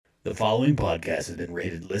The following podcast has been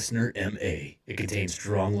rated Listener MA. It contains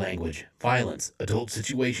strong language, violence, adult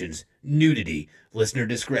situations, nudity. Listener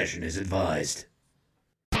discretion is advised.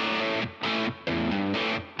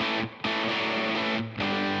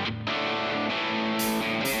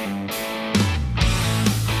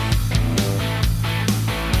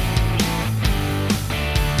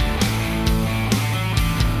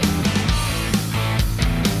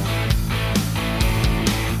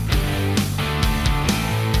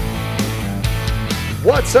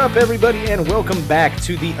 What's up, everybody, and welcome back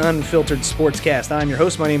to the Unfiltered Sportscast. I'm your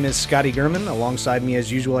host. My name is Scotty Gurman. Alongside me,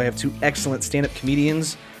 as usual, I have two excellent stand-up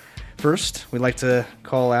comedians. First, we'd like to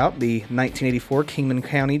call out the 1984 Kingman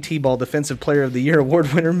County T-Ball Defensive Player of the Year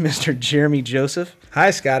award winner, Mr. Jeremy Joseph. Hi,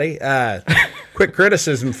 Scotty. Quick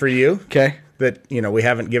criticism for you. Okay. That, we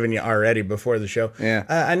haven't given you already before the show. Yeah.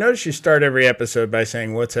 I noticed you start every episode by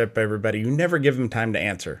saying, "What's up, everybody?" You never give them time to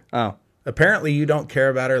answer. Oh. Apparently, you don't care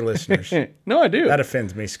about our listeners. No, I do. That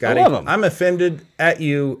offends me, Scotty. I love them. I'm offended at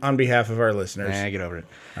you on behalf of our listeners. Get over it.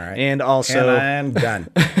 All right. And also... And I'm done.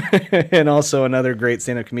 and also another great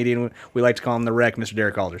stand-up comedian. We like to call him The Wreck, Mr.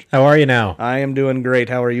 Derek Alders. How are you now? I am doing great.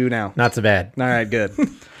 How are you now? Not so bad. All right, good.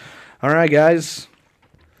 All right, guys.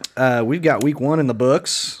 We've got week one in the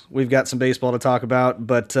books. We've got some baseball to talk about.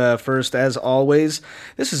 But first, as always,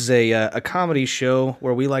 this is a comedy show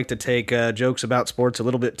where we like to take jokes about sports a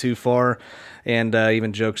little bit too far, and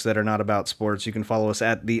even jokes that are not about sports. You can follow us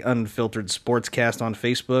at the Unfiltered Sportscast on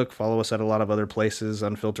Facebook. Follow us at a lot of other places,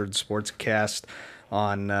 Unfiltered Sportscast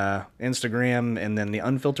on Instagram, and then the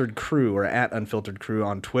Unfiltered Crew, or at Unfiltered Crew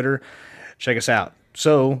on Twitter. Check us out.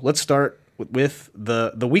 So let's start with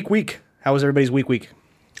the week. How was everybody's week?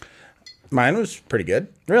 Mine was pretty good.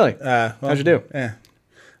 Really? Well, How'd you do? Yeah.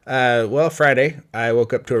 Well, Friday, I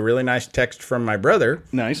woke up to a really nice text from my brother.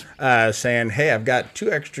 Nice. Saying, "Hey, I've got 2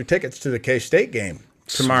 extra tickets to the K-State game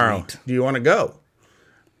tomorrow. Sweet. Do you want to go?"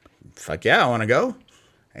 Fuck yeah, I want to go.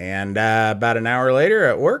 And about an hour later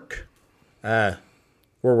at work, we're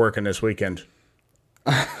working this weekend.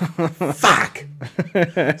 Fuck.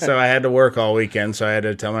 So I had to work all weekend, so I had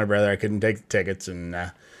to tell my brother I couldn't take the tickets,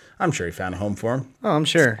 and I'm sure he found a home for him. Oh, I'm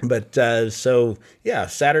sure. But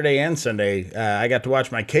Saturday and Sunday, I got to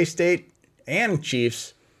watch my K-State and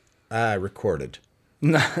Chiefs recorded.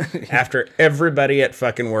 After everybody at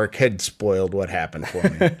fucking work had spoiled what happened for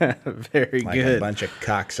me. Very Like good. a bunch of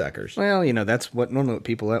cocksuckers. Well, that's what normally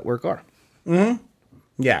people at work are.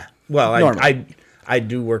 Yeah. Well, Normal. I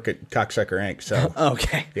do work at Cocksucker Inc., so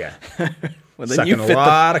Okay. yeah. Well, Sucking a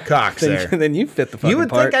lot of cocks there. Then you fit the fucking You would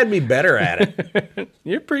part. think I'd be better at it.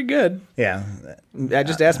 You're pretty good. Yeah. I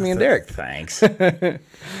just asked me and Derek. Thanks. You're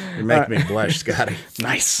making me blush, Scotty.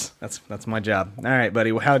 Nice. That's my job. All right,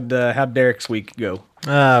 buddy. Well, how'd Derek's week go?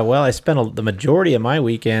 Well, I spent the majority of my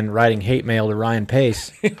weekend writing hate mail to Ryan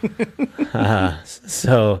Pace.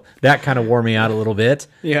 So that kind of wore me out a little bit.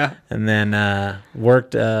 Yeah. And then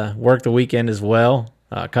worked the weekend as well.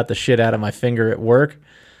 Cut the shit out of my finger at work.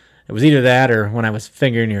 It was either that or when I was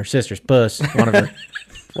fingering your sister's puss,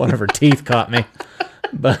 one of her teeth caught me.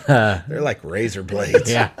 But They're like razor blades.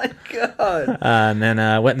 yeah. Oh my God. And then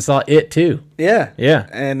went and saw It too. Yeah. Yeah.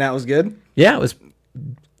 And that was good? Yeah,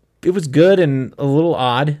 it was good and a little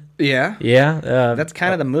odd. Yeah. Yeah. That's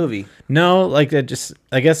kind of the movie. No, I guess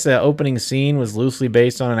the opening scene was loosely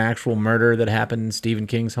based on an actual murder that happened in Stephen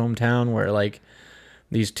King's hometown, where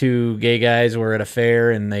these 2 gay guys were at a fair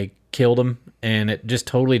and they killed them, and it just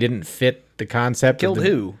totally didn't fit the concept. Killed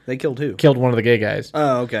who? They killed who? Killed one of the gay guys.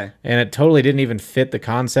 Oh, okay. And it totally didn't even fit the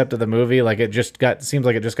concept of the movie. Seems like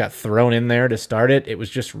it just got thrown in there to start it. It was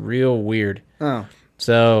just real weird. Oh.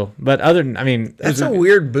 So, but That's a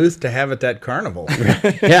weird booth to have at that carnival.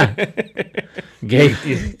 yeah. Gay.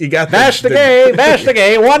 You got Bash the gay,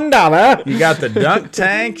 $1. You got the dunk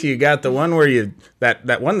tank. You got the one where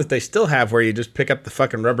that one that they still have where you just pick up the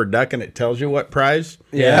fucking rubber duck and it tells you what prize.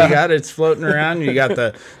 Yeah. You got it's floating around. You got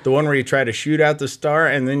the one where you try to shoot out the star,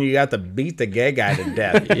 and then you got the beat the gay guy to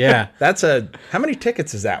death. Yeah. How many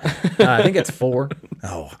tickets is that one? I think it's 4.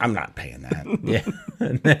 Oh, I'm not paying that. Yeah.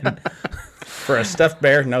 And then For a stuffed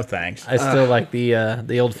bear, no thanks. I still like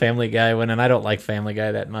the old Family Guy one, and I don't like Family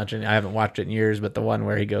Guy that much, and I haven't watched it in years, but the one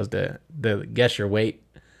where he goes to the guess your weight,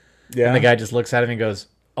 Yeah. and the guy just looks at him and goes,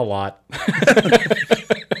 a lot.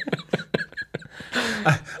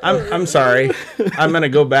 I'm sorry. I'm gonna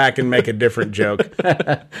go back and make a different joke.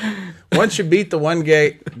 Once you beat the one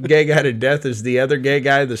gay guy to death, is the other gay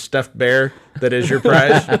guy the stuffed bear that is your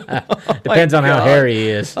prize? Depends on how hairy he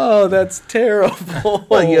is. Oh, that's terrible.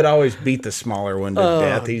 Well, you'd always beat the smaller one to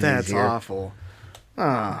death. He's That's easier. awful.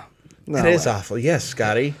 That is awful. Yes,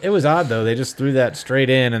 Scotty. It was odd though. They just threw that straight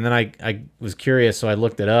in, and then I was curious, so I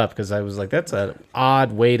looked it up because I was like, that's an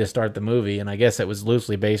odd way to start the movie. And I guess it was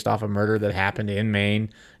loosely based off a murder that happened in Maine,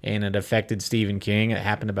 and it affected Stephen King. It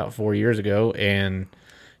happened about 4 years ago, and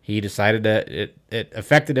he decided that it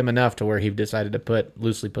affected him enough to where he decided to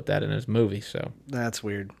loosely put that in his movie. So That's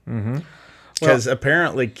weird. Because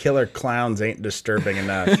apparently killer clowns ain't disturbing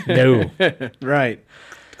enough. no, Right.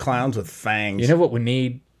 Clowns with fangs. you know what we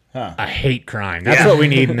need? Huh. A hate crime. That's Yeah. what we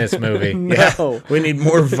need in this movie. No. We need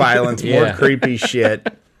more violence, more Yeah. creepy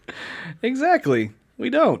shit. Exactly. We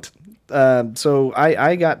don't. So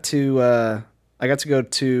I got to go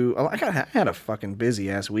to. I had a fucking busy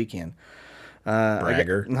ass weekend.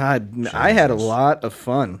 Bragger. I had a lot of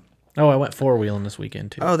fun. Oh, I went four-wheeling this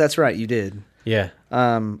weekend too. Oh, that's right, you did. Yeah.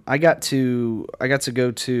 I got to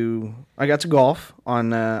golf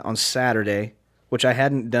on Saturday, which I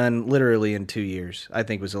hadn't done literally in 2 years. I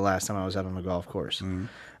think was the last time I was out on a golf course.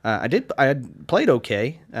 I had played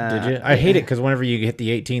okay. Did you? I hate it because whenever you hit the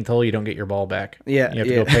 18th hole, you don't get your ball back. Yeah, You have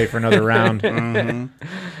to yeah. go pay for another round.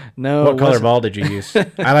 No, What it color wasn't. ball did you use?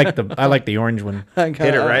 I like the orange one. I got-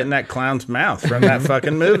 Hit it right in that clown's mouth from that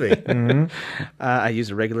fucking movie. I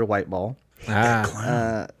used a regular white ball,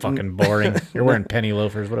 Fucking boring. You're wearing penny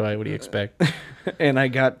loafers. What do you expect? and I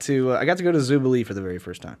got to go to Zubilee for the very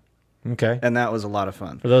first time, Okay. and that was a lot of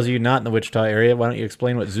fun. For those of you not in the Wichita area, why don't you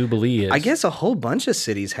explain what Zubilee is? I guess a whole bunch of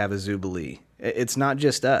cities have a Zubilee. It's not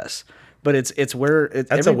just us, but it's where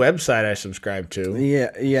That's a website I subscribe to. Yeah.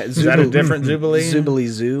 Is that a different Zubilee? Zubilee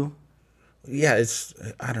Zoo. Yeah,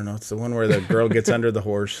 I don't know. It's the one where the girl gets under the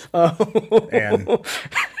horse. Oh. And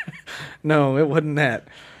No, it wasn't that.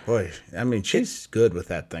 boy, I mean, she's good with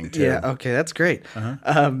that thing too. Yeah. Okay, that's great.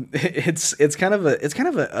 It's kind of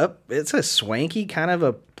a swanky kind of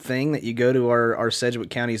a thing that you go to our Sedgwick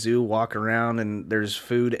County Zoo, walk around, and there's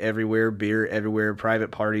food everywhere, beer everywhere, private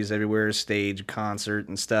parties everywhere, stage, concert,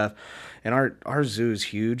 and stuff. And our zoo is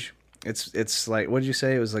huge. It's like, what did you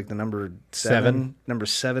say? It was like the number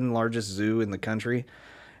seven largest zoo in the country,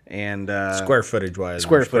 and Square footage wise.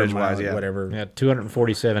 yeah. Whatever. Yeah,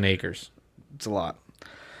 247 acres. it's a lot.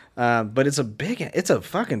 But it's a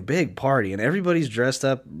fucking big party, and everybody's dressed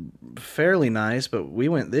up fairly nice. But we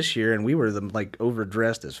went this year, and we were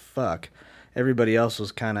overdressed as fuck. Everybody else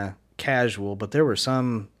was kind of casual, but there were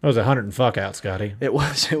some. It was 100 and fuck out, Scotty. It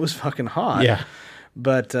was fucking hot. Yeah.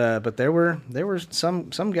 But there were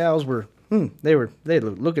some gals were they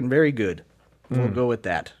looked looking very good. We'll go with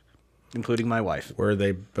that, including my wife. Were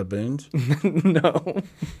they baboons? No,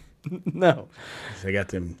 no, They got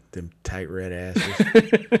them tight red asses.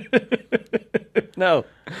 no.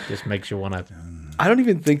 Just makes you want to. I don't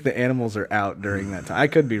even think the animals are out during that time. I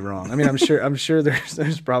could be wrong. I mean, I'm sure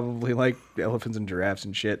there's probably like elephants and giraffes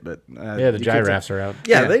and shit, but Yeah, the you giraffes are out.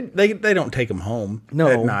 Yeah, Yeah. they don't take them home No.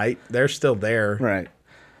 at night. They're still there. right.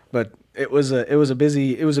 But it was a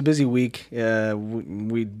busy week.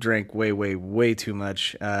 We drank way too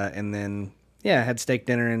much, and then had steak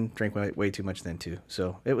dinner and drank way too much then too.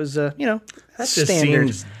 So it was That just standard.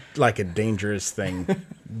 seems like a dangerous thing.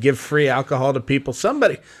 Give free alcohol to people.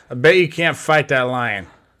 Somebody, I bet you can't fight that lion.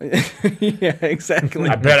 Yeah, exactly.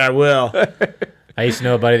 I bet I will. I used to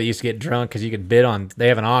know a buddy that used to get drunk because you could bid on. They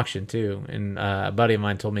have an auction too, and a buddy of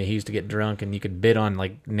mine told me he used to get drunk and you could bid on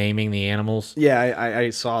like naming the animals, Yeah, I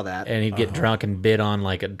saw that. and he'd get drunk and bid on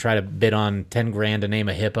try to bid on 10 grand to name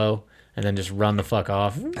a hippo, and then just run the fuck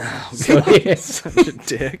off. So, yeah. Such a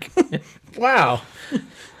dick. Wow.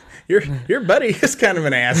 Your buddy is kind of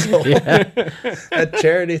an asshole. That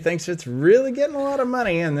charity thinks it's really getting a lot of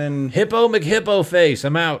money, and then Hippo McHippo face,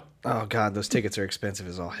 I'm out. Oh god, those tickets are expensive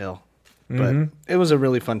as all hell. But it was a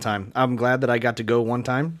really fun time. I'm glad that I got to go one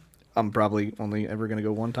time. I'm probably only ever going to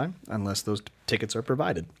go one time unless those tickets are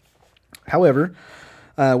provided. However,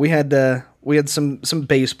 we had some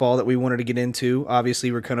baseball that we wanted to get into. Obviously,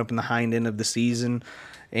 we're coming up in the hind end of the season,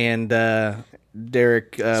 and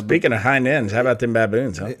Derek. speaking of hind ends, how about them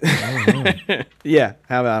baboons? Huh? Yeah,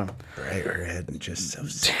 how about him? Right, her head and just so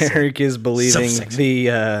Derek is believing sexy.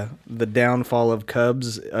 the downfall of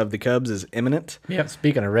the Cubs is imminent. Yep.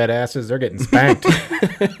 Speaking of red asses, they're getting spanked.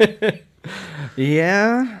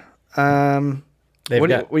 Yeah. They've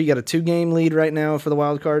got You got a 2-game lead right now for the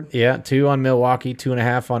wild card? 2 on Milwaukee,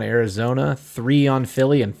 2.5 on Arizona, 3 on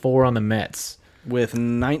Philly, and 4 on the Mets. with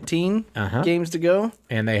 19 Uh-huh. games to go.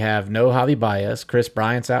 And they have no Javi Baez. Chris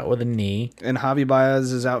Bryant's out with a knee. And Javi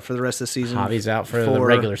Baez is out for the rest of the season. Javi's out for the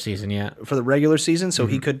regular season, yeah. For the regular season, so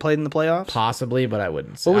he could play in the playoffs? Possibly, but I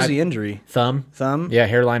wouldn't say. What was the injury? Thumb. Thumb? Yeah,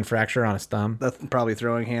 hairline fracture on his thumb. That's probably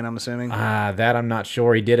throwing hand, I'm assuming. That I'm not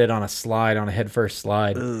sure. He did it on a slide, on a head-first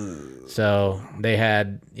slide. So they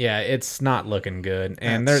had, it's not looking good.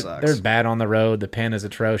 And That sucks. they're bad on the road. The pen is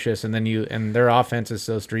atrocious, and then their offense is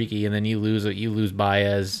so streaky, and then you lose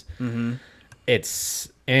Baez. Mm-hmm. It's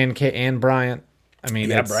and Bryant. I mean,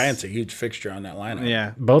 Yeah, Bryant's a huge fixture on that lineup.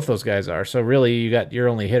 Yeah. both those guys are. So really, you got your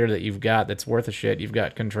only hitter that you've got that's worth a shit. You've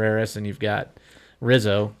got Contreras and you've got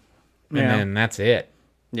Rizzo, and Yeah. then that's it.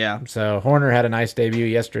 Yeah. So Horner had a nice debut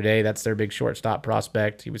yesterday. That's their big shortstop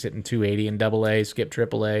prospect. He was hitting 280 in Double-A, skipped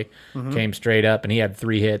Triple-A, came straight up, and he had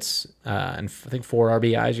 3 hits and I think 4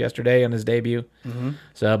 RBIs yesterday on his debut.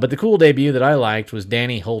 So, but the cool debut that I liked was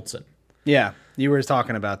Danny Holtzen. Yeah. You were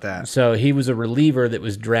talking about that. So he was a reliever that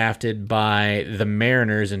was drafted by the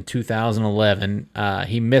Mariners in 2011.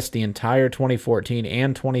 He missed the entire 2014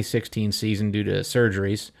 and 2016 season due to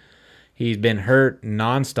surgeries. He's been hurt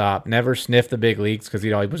nonstop, never sniffed the big leagues because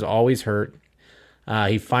he was always hurt.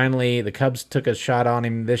 The Cubs took a shot on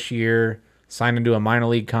him this year, signed him to a minor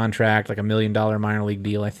league contract, like $1 million minor league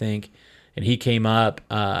deal, I think. And he came up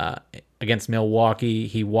against Milwaukee.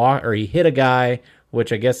 He hit a guy,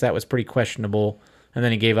 which I guess that was pretty questionable. And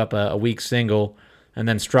then he gave up a weak single and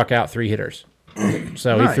then struck out 3 hitters.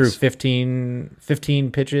 So Nice. he threw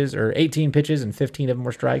 15 pitches or 18 pitches and 15 of them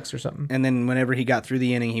were strikes or something. And then whenever he got through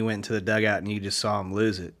the inning, he went into the dugout and you just saw him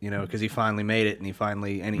lose it, because he finally made it and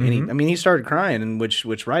he started crying, and which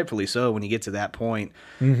rightfully so. When you get to that point,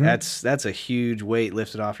 that's a huge weight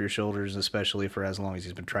lifted off your shoulders, especially for as long as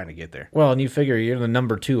he's been trying to get there. Well, and you figure you're the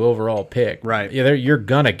number 2 overall pick. Right. Yeah, you're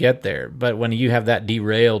going to get there. But when you have that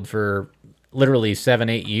derailed for literally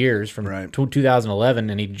 7-8 years from Right. 2011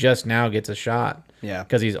 and he just now gets a shot. Yeah.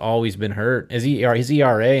 Because he's always been hurt. His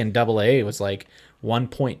ERA in Double-A was like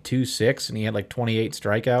 1.26 and he had like 28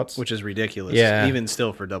 strikeouts. Which is ridiculous, Yeah. even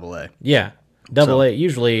still for Double-A. Yeah. Double-A,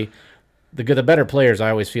 usually the better players I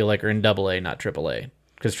always feel like are in Double-A, not Triple-A.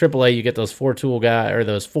 Because Triple-A, you get those 4-tool guys or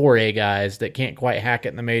those 4A guys that can't quite hack it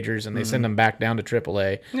in the majors, and they send them back down to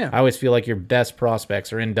Triple-A. Yeah. I always feel like your best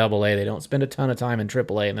prospects are in Double-A. They don't spend a ton of time in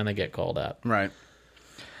Triple-A, and then they get called up. Right.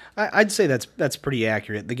 I'd say that's pretty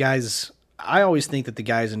accurate. The guys, I always think that the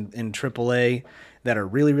guys in AAA that are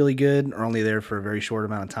really, really good are only there for a very short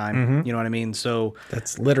amount of time. You know what I mean? So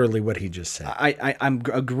That's literally what he just said. I'm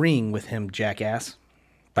agreeing with him, jackass.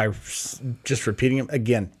 By just repeating him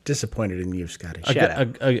again, disappointed in you, Scotty.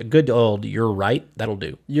 A good old, you're right, that'll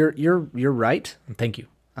do. You're right, Thank you.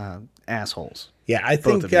 assholes. Yeah, I Both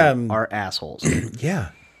think of you are assholes.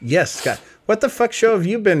 yeah. Yes, Scott. What the fuck show have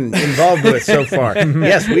you been involved with so far?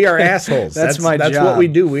 Yes, we are assholes. That's my That's job. what we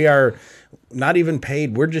do. We are not even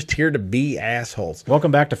paid. We're just here to be assholes.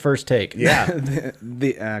 Welcome back to First Take. Yeah.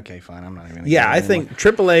 Okay, fine. I'm not even. Yeah, I think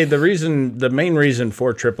AAA, the main reason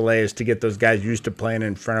for AAA is to get those guys used to playing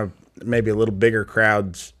in front of maybe a little bigger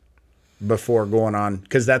crowds before going on,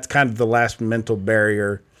 because that's kind of the last mental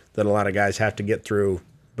barrier that a lot of guys have to get through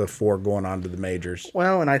before going on to the majors.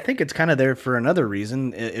 Well, and I think it's kind of there for another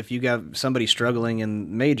reason. If you got somebody struggling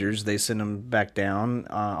in majors, they send them back down.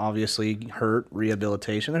 Obviously, hurt,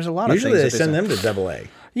 rehabilitation. There's a lot Usually of they things. send them to AA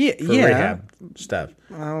Yeah, for yeah. rehab stuff.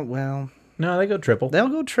 Well, No, they go triple. they'll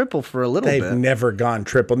go triple for a little They've bit. never gone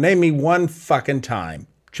triple. Name me one fucking time.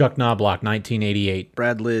 Chuck Knobloch, 1988.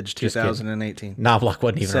 Brad Lidge, Just kidding. 2018. Knobloch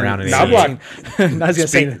wasn't even around in Knobloch. 88. I was gonna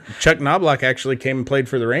say Chuck Knobloch actually came and played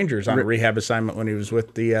for the Rangers on a rehab assignment when he was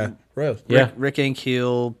with the Royals. Yeah. Rick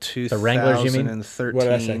Ankiel, 2013, Wranglers, you mean? 13, What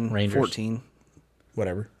did I say? Rangers. 14.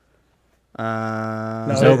 Whatever.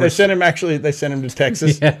 Uh, No, they sent him. Actually, they sent him to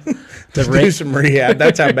Texas Yeah. to do some rehab.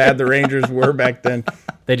 That's how bad the Rangers were back then.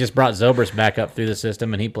 They just brought Zobrist back up through the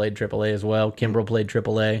system, and he played AAA as well. Kimbrel played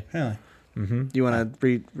AAA. Really? do you want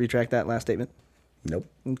to retract that last statement? Nope.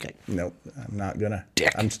 Okay. Nope. I'm not gonna.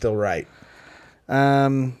 Dick. I'm still right.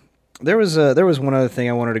 There was one other thing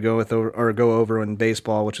I wanted to go over in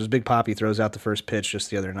baseball, which was Big Papi throws out the first pitch just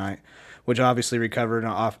the other night, which obviously recovered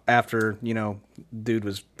off after dude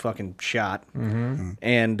was fucking shot,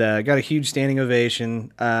 and got a huge standing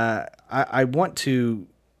ovation. I want to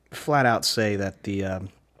flat out say that the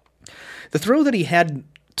throw that he had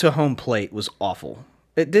to home plate was awful.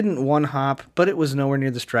 It didn't one hop, but it was nowhere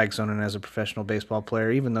near the strike zone. And as a professional baseball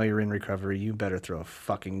player, even though you're in recovery, you better throw a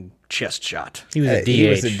fucking chest shot. He was a DH. He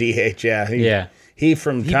was a DH. Yeah. Yeah. He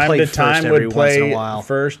from He time played to first time every would once in a play while.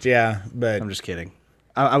 first. Yeah, but I'm just kidding.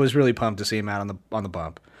 I was really pumped to see him out on the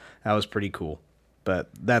bump. That was pretty cool. But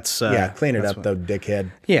that's clean it that's up what- though,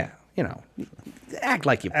 dickhead. Yeah, act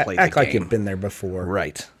like you played. Act the like game. you've been there before.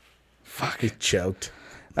 right. He choked.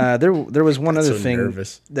 There was one other so thing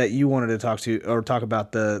nervous. that you wanted to talk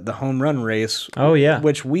about the home run race. Oh, yeah.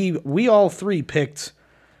 which we all three picked.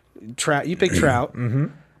 Trout. You picked Trout,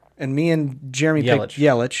 and me and Jeremy picked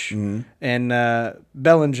Yelich, and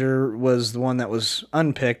Bellinger was the one that was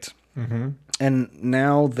unpicked. And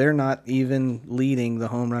now they're not even leading the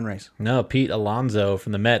home run race. No, Pete Alonso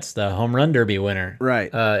from the Mets, the home run derby winner,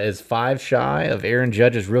 Right. is 5 shy of Aaron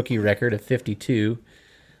Judge's rookie record of 52.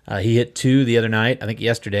 He hit 2 the other night. I think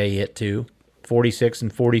yesterday he hit 2, 46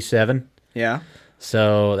 and 47. Yeah.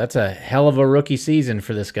 So that's a hell of a rookie season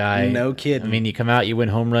for this guy. No kidding. I mean, you come out, you win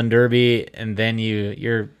home run derby, and then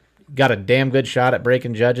you're got a damn good shot at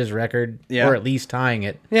breaking Judge's record, Yeah. or at least tying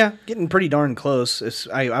it. Yeah, getting pretty darn close.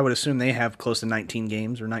 I would assume they have close to 19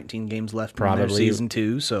 games left in their Probably. season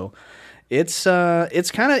 2. So it's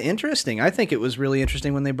kind of interesting. I think it was really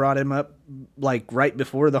interesting when they brought him up like right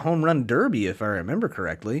before the home run derby, if I remember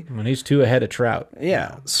correctly. When he's 2 ahead of Trout.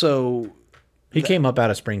 Yeah. So He came up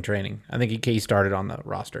out of spring training. I think he started on the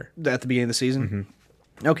roster. at the beginning of the season.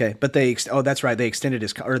 Okay, but that's right. They extended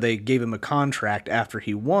they gave him a contract after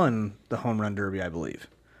he won the home run derby, I believe.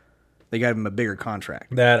 They gave him a bigger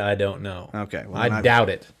contract. That I don't know. Okay, well, I then doubt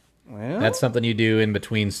it. Well, That's something you do in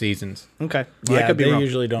between seasons. okay. Well, I Yeah, could be they wrong.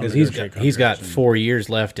 usually don't. Because negotiate he's got contracts. 4 years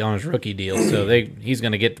left on his rookie deal, so he's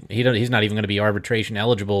going to get he's not even going to be arbitration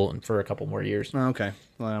eligible for a couple more years. Oh, okay.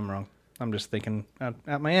 Well, I'm wrong. I'm just thinking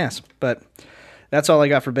out my ass. But that's all I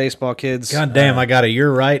got for baseball, kids. God damn, I got a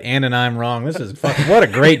you're right and an I'm wrong. This is fucking what a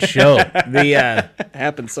great show. The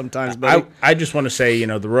Happens sometimes, buddy. I just want to say,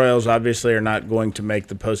 the Royals obviously are not going to make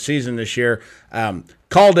the postseason this year.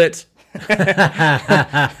 Called it.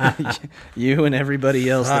 You and everybody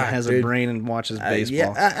else that Fuck, has a dude. brain and watches baseball.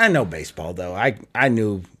 Yeah, I know baseball though. I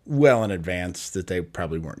knew well in advance that they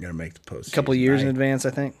probably weren't going to make the postseason. A couple years in advance, I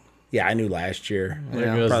think. Yeah, I knew last year. There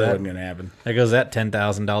It goes probably that. wasn't going to happen. There goes that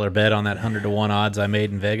 $10,000 bet on that 100-1 odds I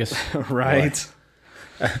made in Vegas. Right.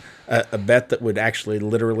 A bet that would actually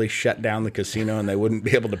literally shut down the casino and they wouldn't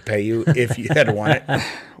be able to pay you if you had won it.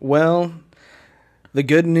 Well, the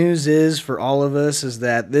good news is for all of us is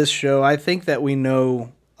that this show, I think that we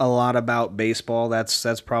know a lot about baseball.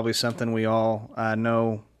 That's probably something we all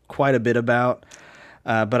know quite a bit about.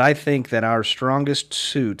 But I think that our strongest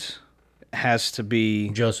suit has to be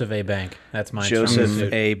Joseph A. Bank. That's my Joseph strong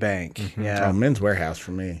suit. A. Bank. Oh, Yeah. Men's Warehouse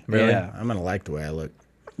for me. Really? Yeah. I'm going to like the way I look.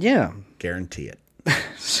 Yeah. Guarantee it.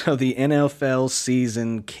 So the NFL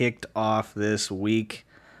season kicked off this week,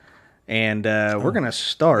 and we're going to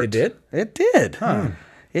start. It did? It did.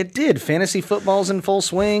 It did. Fantasy football's in full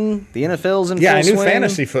swing. The NFL's in Yeah, full I knew swing.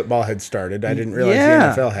 fantasy football had started. I didn't realize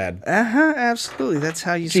Yeah. the NFL had. Absolutely. That's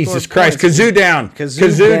how you Jesus score Christ. points. Kazoo down.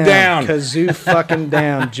 Kazoo down. Kazoo fucking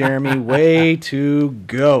down, Jeremy. Way to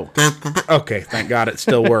go. Okay, thank God it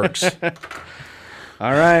still works.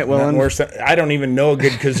 All right. Well, Nothing worse than- I don't even know a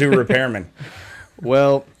good kazoo repairman.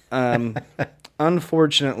 Well,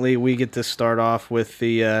 unfortunately, we get to start off with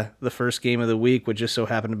the first game of the week, which just so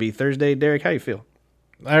happened to be Thursday. Derek, how you feel?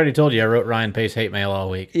 I already told you I wrote Ryan Pace hate mail all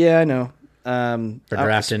week Yeah, I know. for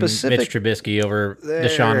drafting Mitch Trubisky over There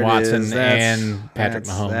Deshaun it Watson is. That's- and Patrick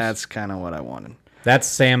Mahomes. That's kind of what I wanted. That's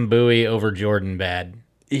Sam Bowie over Jordan bad.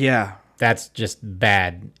 Yeah, That's just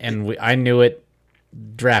bad. And I knew it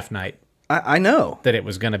draft night I know. that it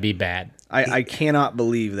was going to be bad. I cannot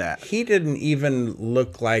believe that. He didn't even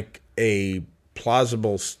look like a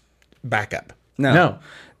plausible backup. No.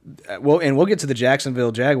 Well, and we'll get to the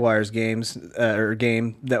Jacksonville Jaguars game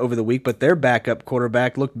that over the week, but their backup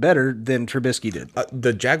quarterback looked better than Trubisky did.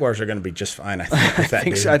 The Jaguars are going to be just fine, I think, with that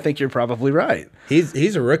dude. I think you're probably right.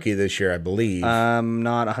 He's a rookie this year, I believe. I'm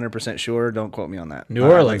not 100% sure. Don't quote me on that. New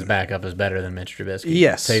Orleans backup is better than Mitch Trubisky.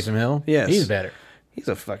 Yes. Taysom Hill? Yes. He's better. He's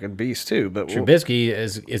a fucking beast too. But Trubisky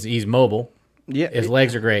is he's mobile. yeah, His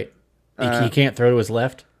legs are great. He can't throw to his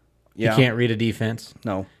left. yeah, He can't read a defense.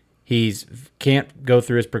 no, He's can't go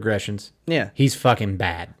through his progressions. yeah, He's fucking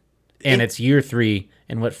bad. And it's year 3.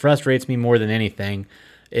 And what frustrates me more than anything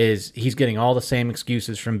is he's getting all the same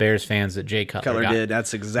excuses from Bears fans that Jay Cutler got. did.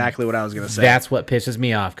 That's exactly what I was going to say. That's what pisses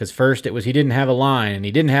me off. Because first it was he didn't have a line and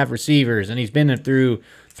he didn't have receivers and he's been through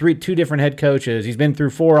two different head coaches. He's been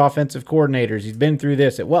through 4 offensive coordinators. He's been through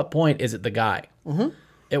this. At what point is it the guy? Mm-hmm.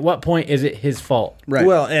 At what point is it his fault? right.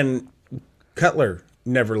 Well, and Cutler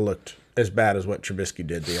never looked as bad as what Trubisky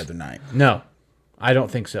did the other night. No, I don't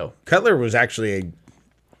think so. Cutler was actually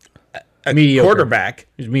a Mediocre. quarterback.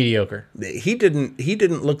 He's mediocre. He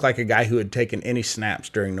didn't look like a guy who had taken any snaps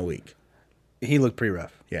during the week. He looked pretty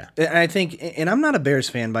rough. Yeah. And I think, and I'm not a Bears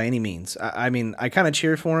fan by any means. I mean, I kind of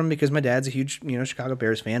cheer for him because my dad's a huge, Chicago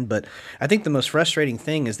Bears fan. But I think the most frustrating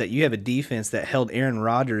thing is that you have a defense that held Aaron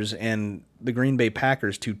Rodgers and the Green Bay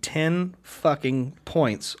Packers to 10 fucking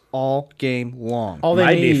points all game long. All they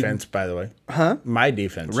My need, defense, by the way. Huh? My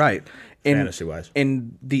defense. Right. And, Fantasy-wise.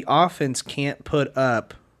 And the offense can't put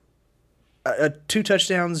up 2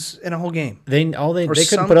 touchdowns in a whole game. They couldn't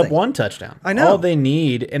put up something. 1 touchdown. I know. All they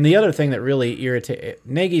need, and the other thing that really irritated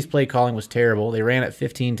Nagy's play calling was terrible. They ran it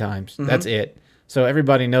 15 times. That's it. So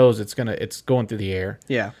everybody knows it's going through the air.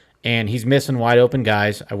 Yeah. And he's missing wide open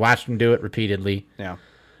guys. I watched him do it repeatedly. Yeah.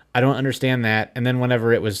 I don't understand that. And then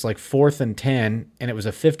whenever it was like 4th and 10, and it was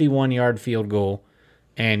a 51-yard field goal,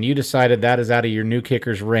 and you decided that is out of your new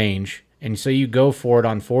kicker's range. And so you go for it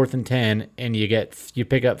on 4th and 10, and you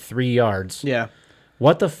pick up 3 yards. Yeah.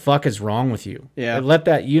 What the fuck is wrong with you? Yeah. Let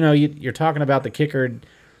that, you're talking about the kicker.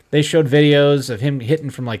 They showed videos of him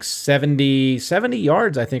hitting from like 70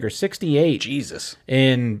 yards, I think, or 68 Jesus.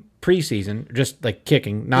 in preseason, just like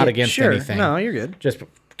kicking, not against sure. anything. No, you're good. Just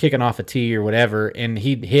kicking off a tee or whatever, and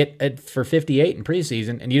he'd hit it for 58 in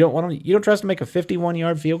preseason, and you don't trust him to make a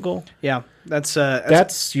 51-yard field goal? Yeah.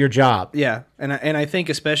 That's your job. Yeah, and I think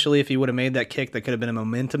especially if he would have made that kick, that could have been a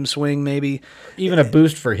momentum swing, maybe. Even a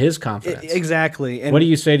boost for his confidence. Exactly. And What do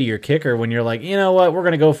you say to your kicker when you're like, you know what, we're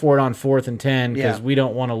going to go for it on 4th and 10 because Yeah. we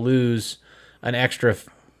don't want to lose an extra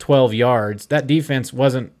 12 yards? That defense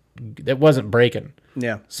wasn't breaking.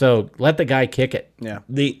 Yeah, So let the guy kick it. yeah,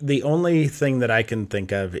 The only thing that I can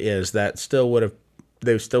think of is that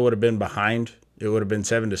they still would have been behind. It would have been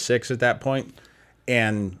 7-6 at that point,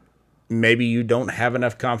 and maybe you don't have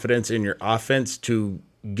enough confidence in your offense to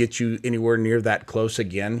get you anywhere near that close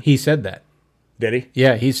again. He said that. Did he?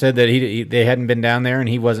 Yeah, he said that they hadn't been down there, and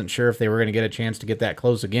he wasn't sure if they were going to get a chance to get that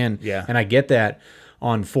close again. Yeah. And I get that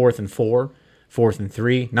on 4th and 4, 4th and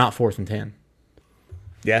 3, not 4th and 10.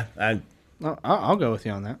 Yeah, I'll go with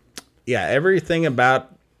you on that. yeah. Everything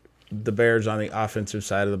about the Bears on the offensive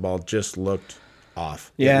side of the ball just looked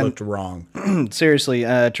off. Yeah. It looked wrong. Seriously,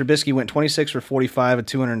 Trubisky went 26 for 45 at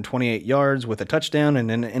 228 yards with a touchdown and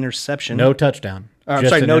an interception. No touchdown. I'm Just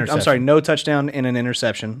sorry, an no. I'm interception. sorry, no touchdown and an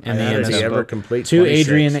interception. And How the does he misspoke. ever complete to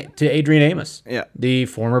 26? Adrian Amos. Yeah. The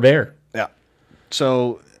former Bear. Yeah.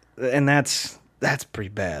 So, and that's pretty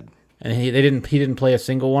bad. And he didn't play a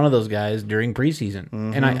single one of those guys during preseason.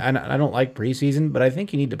 Mm-hmm. And I don't like preseason, but I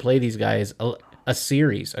think you need to play these guys a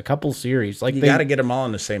couple series. Like You got to get them all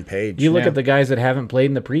on the same page. you look Yeah. at the guys that haven't played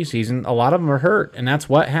in the preseason, a lot of them are hurt, and that's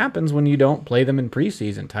what happens when you don't play them in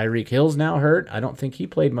preseason. Tyreek Hill's now hurt. I don't think he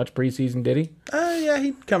played much preseason, did he? Yeah,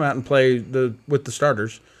 he'd come out and play with the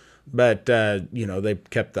starters, but they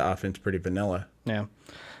kept the offense pretty vanilla. Yeah.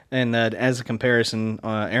 And as a comparison,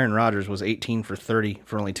 Aaron Rodgers was 18 for 30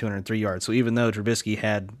 for only 203 yards. So even though Trubisky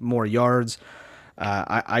had more yards,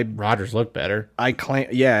 Rodgers looked better. I claim,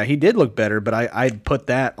 yeah, he did look better, but I'd put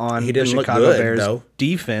that on He the didn't look Chicago good, Bears though.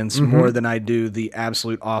 defense more than I do the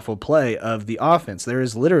absolute awful play of the offense. There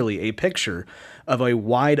is literally a picture of a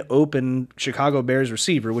wide open Chicago Bears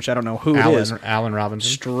receiver, which I don't know who it is, Allen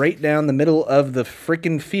Robinson. straight down the middle of the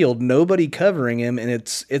freaking field, nobody covering him, and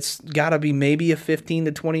it's got to be maybe a 15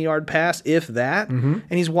 to 20 yard pass, if that, and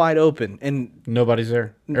he's wide open, and Nobody's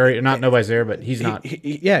there. Or not nobody's there, but he's not.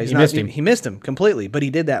 He missed him. He missed him completely, but he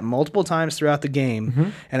did that multiple times throughout the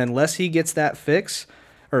game, and unless he gets that fixed,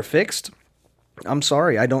 I'm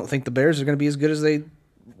sorry, I don't think the Bears are going to be as good as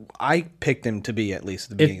I picked him to be, at least at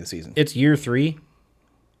the beginning of the season. It's year 3.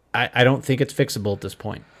 I don't think it's fixable at this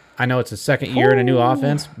point. I know it's a second year in a new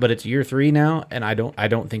offense, but it's year 3 now, and I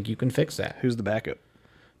don't think you can fix that. Who's the backup?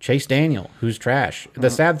 Chase Daniel, who's trash. The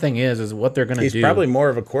sad thing is what they're going to He's do. probably more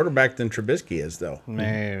of a quarterback than Trubisky is, though.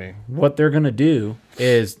 Maybe. What they're going to do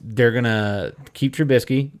is they're going to keep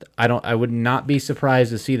Trubisky. I would not be surprised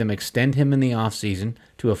to see them extend him in the offseason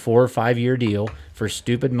to a 4 or 5 year deal for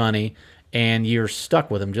stupid money, and you're stuck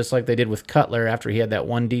with him, just like they did with Cutler after he had that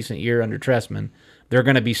one decent year under Tressman. They're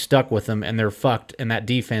going to be stuck with him, and they're fucked, and that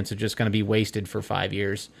defense is just going to be wasted for 5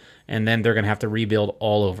 years, and then they're going to have to rebuild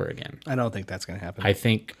all over again. I don't think that's going to happen. I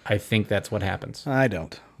think that's what happens. I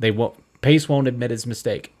don't. Pace won't admit his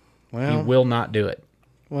mistake. He Well, will not do it.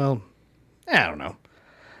 well, I don't know.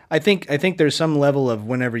 I think there's some level of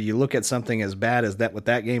whenever you look at something as bad as what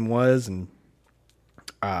that game was, and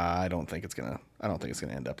I don't think it's gonna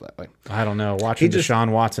end up that way. I don't know. Watching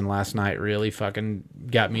Deshaun Watson last night really fucking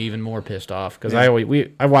got me even more pissed off because I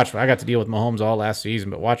got to deal with Mahomes all last season,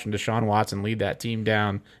 but watching Deshaun Watson lead that team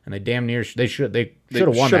down, and they should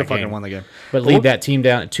have won that fucking game. won the game. But lead that team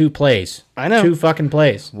down at 2 plays. I know. 2 fucking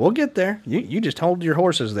plays. We'll get there. You just hold your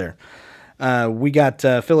horses there. We got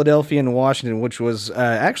Philadelphia and Washington, which was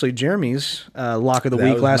actually Jeremy's lock of the That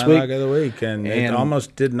week was last my week. lock of the week, and it And-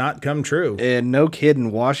 almost did not come true. And no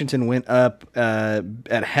kidding, Washington went up at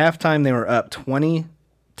halftime. They were up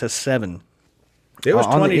 20-7. It was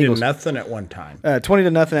on the 20 to Eagles. nothing at one time.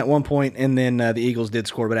 20-0 at one point, and then the Eagles did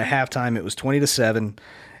score. But at halftime, it was 20-7.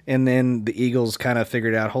 And then the Eagles kind of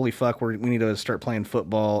figured out, holy fuck, we need to start playing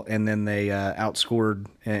football. And then they outscored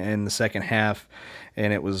in the second half,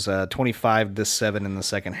 and it was 25-7 in the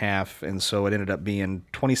second half. And so it ended up being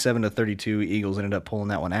 27-32. Eagles ended up pulling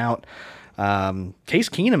that one out. Case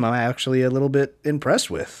Keenum, I'm actually a little bit impressed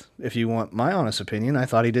with. If you want my honest opinion, I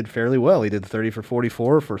thought he did fairly well. He did 30 for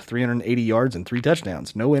 44 for 380 yards and 3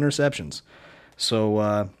 touchdowns, no interceptions.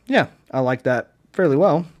 So, yeah, I like that fairly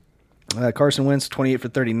well. Carson Wentz, 28 for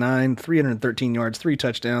 39, 313 yards, 3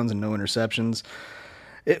 touchdowns, and no interceptions.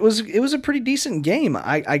 It was a pretty decent game.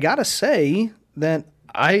 I gotta say that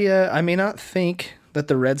I may not think that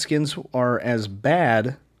the Redskins are as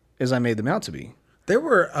bad as I made them out to be. There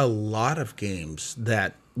were a lot of games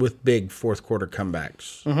that with big fourth quarter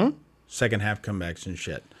comebacks, second half comebacks and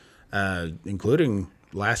shit, including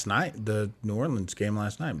last night, the New Orleans game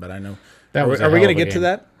last night. But I know That was a are we hell going of to a get to game.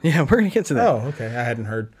 that? Yeah, we're gonna get to that. Oh, okay. I hadn't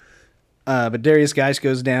heard. But Darius Geis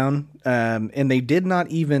goes down, and they did not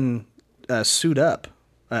even suit up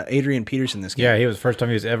Adrian Peterson this game. Yeah, he was the first time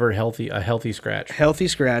he was ever a healthy scratch. Healthy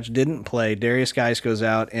scratch, didn't play. Darius Geis goes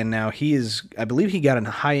out, and now he is, I believe he got a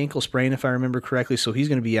high ankle sprain, if I remember correctly, so he's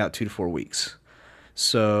going to be out 2 to 4 weeks.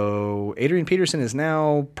 So Adrian Peterson is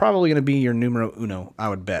now probably going to be your numero uno, I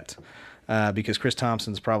would bet, because Chris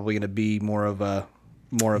Thompson's probably going to be more of a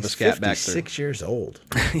scat back there. 56 years old.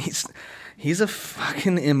 He's a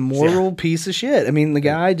fucking immoral piece of shit. I mean, the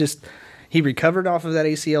guy he recovered off of that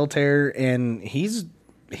ACL tear, and he's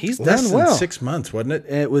Less done than well. 6 months, wasn't it?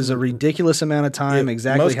 It was a ridiculous amount of time.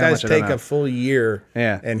 Exactly Most how guys much I don't take know. a full year,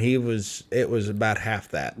 Yeah. and it was about half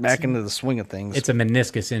that. Back into the swing of things. It's a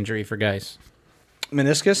meniscus injury for guys.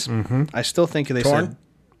 Meniscus. Mm-hmm. I still think they Torn?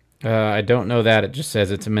 said. I don't know that. It just says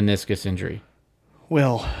it's a meniscus injury.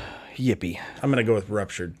 Well, yippee. I'm going to go with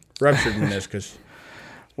ruptured meniscus.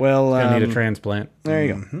 Well, Gonna need a transplant. there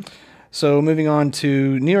you go. So moving on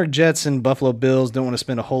to New York Jets and Buffalo Bills. Don't want to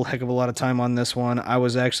spend a whole heck of a lot of time on this one. I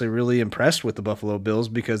was actually really impressed with the Buffalo Bills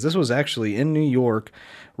because this was actually in New York.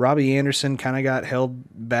 Robbie Anderson kind of got held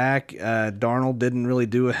back. Darnold didn't really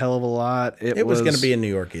do a hell of a lot. It was going to be in New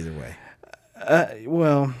York either way.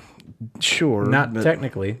 Well, sure. Not but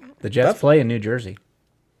technically. The Jets play in New Jersey.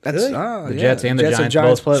 That's, Really? the Jets and the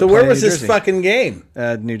Giants both. So play where in was New this Jersey. fucking game?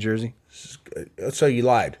 New Jersey. So you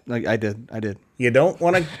lied. Like I did. You don't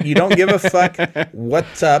give a fuck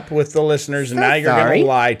what's up with the listeners, and now you're going Sorry. to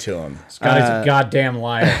lie to them. Scotty's a goddamn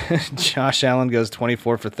liar. Josh Allen goes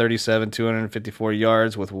 24 for 37, 254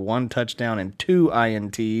 yards with 1 touchdown and 2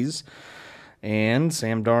 INTs. And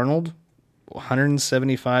Sam Darnold,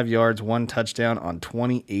 175 yards, 1 touchdown on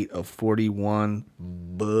 28 of 41.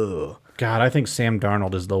 Buh. God, I think Sam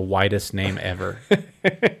Darnold is the whitest name ever.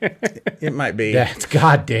 It might be. That's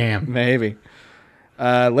goddamn. Maybe.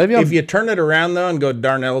 Le'Veon, If you turn it around though and go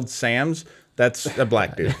Darnell Sam's, that's a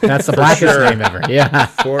black dude That's the blackest name ever. Yeah,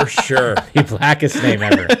 for sure. the blackest name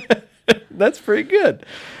ever. that's pretty good.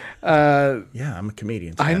 Yeah, I'm a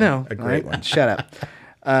comedian. I Sam. know. a great Right? one. Shut up.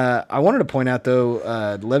 I wanted to point out, though,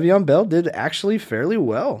 Le'Veon Bell did actually fairly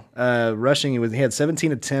well. Rushing, he had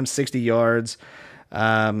 17 attempts, 60 yards,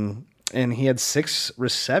 and he had 6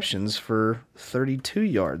 receptions for 32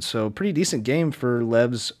 yards. So pretty decent game for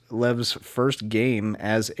Lev's first game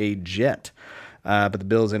as a Jet. But the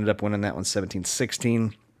Bills ended up winning that one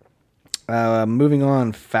 17-16. Moving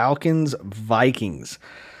on, Falcons, Vikings.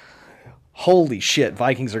 Holy shit,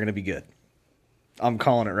 Vikings are going to be good. I'm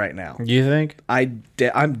calling it right now. You think? I'm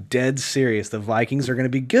dead serious. The Vikings are going to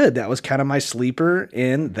be good. That was kind of my sleeper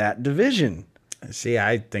in that division. See,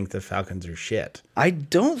 I think the Falcons are shit. I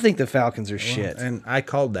don't think the Falcons are shit. And I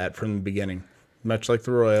called that from the beginning, much like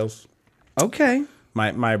the Royals. Okay.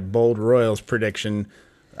 My bold Royals prediction,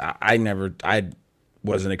 I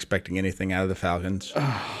wasn't expecting anything out of the Falcons.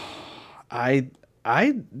 I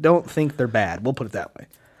don't think they're bad. We'll put it that way.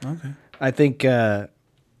 Okay. I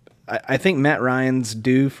think Matt Ryan's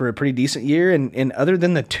due for a pretty decent year, and other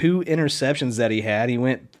than the 2 interceptions that he had, he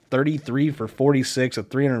went 33 for 46 with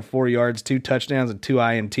 304 yards, 2 touchdowns, and 2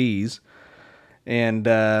 INTs. And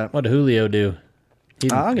What did Julio do?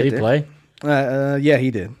 I'll get Did he there. play? yeah,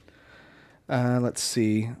 he did. Let's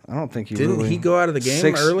see. I don't think he Didn't really... he go out of the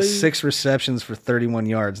game early? 6 receptions for 31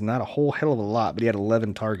 yards. Not a whole hell of a lot, but he had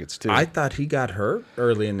 11 targets, too. I thought he got hurt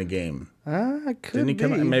early in the game. Could Didn't he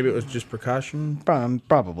come be. out? Maybe it was just precaution.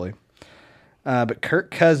 Probably. But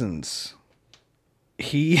Kirk Cousins,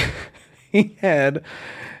 he he had,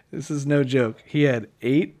 this is no joke, he had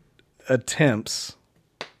 8 attempts,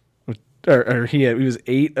 or he was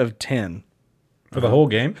 8 of 10 For the whole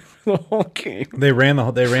game? the whole game. They ran the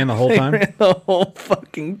whole They time? ran the whole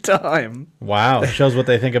fucking time. Wow. Shows what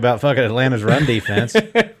they think about fucking Atlanta's run defense.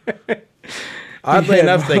 Oddly had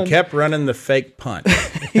enough, they one- kept running the fake punt.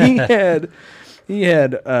 He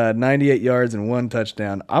had 98 yards and 1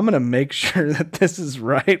 touchdown. I'm gonna make sure that this is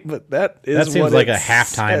right, but that is That seems what like it a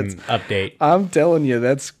halftime says. update. I'm telling you,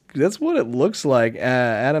 that's what it looks like.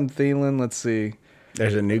 Adam Thielen. Let's see.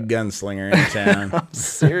 There's a new gunslinger in town.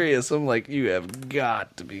 Serious. I'm like, you have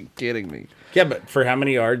got to be kidding me. Yeah, but for how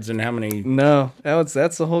many yards and how many? No,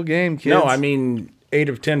 that's the whole game, kids. No, I mean 8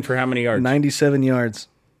 of 10 for how many yards? 97 yards.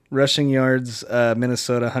 Rushing yards,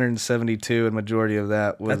 Minnesota 172, and majority of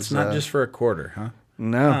that was. That's not just for a quarter, huh?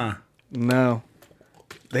 No.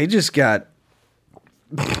 They just got.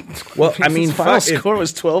 Well, I mean, his final fuck, score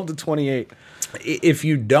was 12-28. if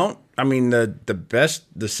you don't, I mean,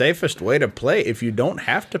 the safest way to play, if you don't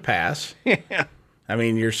have to pass, Yeah. I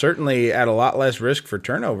mean, you're certainly at a lot less risk for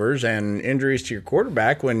turnovers and injuries to your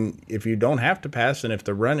quarterback if you don't have to pass, and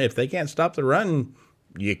if they can't stop the run,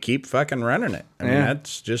 you keep fucking running it. I mean, Yeah.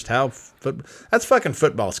 that's just how that's fucking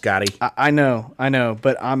football, Scotty. I know,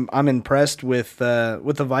 but I'm impressed with the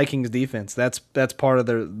Vikings defense. That's part of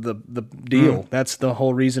the deal. That's the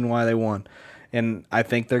whole reason why they won, and I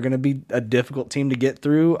think they're going to be a difficult team to get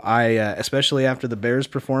through. Especially after the Bears'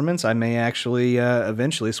 performance, I may actually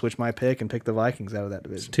eventually switch my pick and pick the Vikings out of that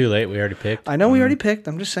division. Too late. We already picked. I know we already picked.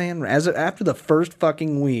 I'm just saying, after the first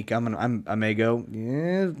fucking week, I may go.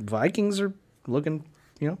 Yeah, Vikings are looking,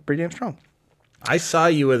 pretty damn strong. I saw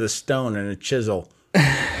you with a stone and a chisel.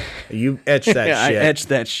 You etched that Yeah, shit. I etched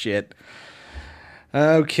that shit.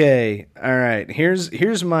 Okay, all right.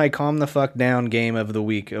 Here's my calm the fuck down game of the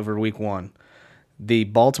week over week 1. The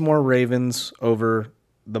Baltimore Ravens over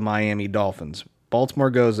the Miami Dolphins. Baltimore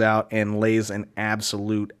goes out and lays an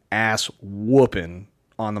absolute ass whooping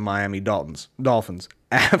on the Miami Dolphins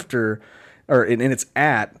and it's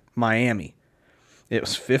at Miami. It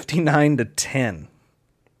was 59-10.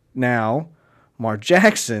 Now, Lamar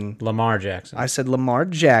Jackson. I I said Lamar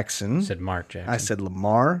Jackson. said Mark Jackson. I said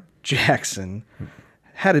Lamar Jackson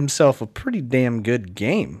had himself a pretty damn good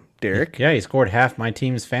game, Derek. Yeah, he scored half my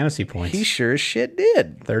team's fantasy points. He sure as shit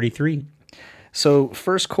did. 33. So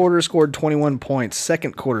first quarter scored 21 points,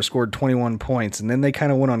 second quarter scored 21 points, and then they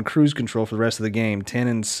kind of went on cruise control for the rest of the game,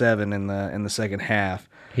 10-7 in the second half.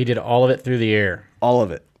 He did all of it through the air. All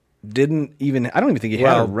of it. I don't even think he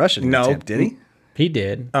had a rushing attempt, did he? He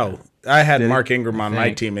did. Oh, I had Mark Ingram on my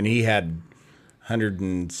think. team, and he had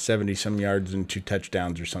 170 some yards and 2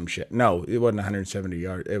 touchdowns or some shit. No, it wasn't 170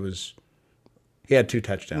 yards. He had 2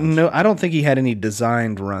 touchdowns. No, I don't think he had any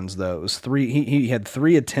designed runs though. It was 3. He had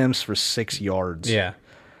 3 attempts for 6 yards. Yeah.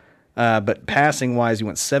 But passing wise, he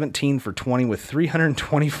went 17 for 20 with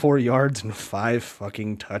 324 yards and 5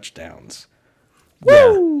 fucking touchdowns.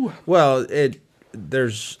 Woo! Yeah. Well,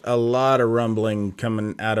 there's a lot of rumbling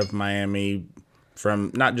coming out of Miami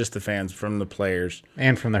from not just the fans, from the players.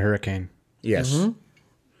 And from the hurricane. Yes. Mm-hmm.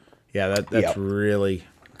 Yeah, that's Yep. really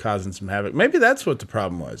causing some havoc. Maybe that's what the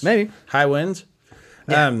problem was. Maybe. High winds.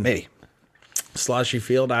 Maybe. Sloshy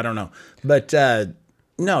field, I don't know. But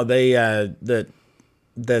no, they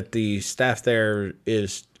that the staff there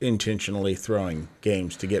is intentionally throwing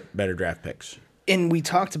games to get better draft picks. And we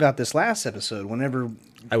talked about this last episode whenever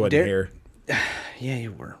I wasn't here. Yeah,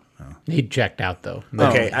 you were. He checked out, though.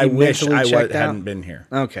 Okay, he I wish mentally I checked out? hadn't been here.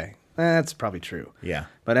 Okay. That's probably true. Yeah.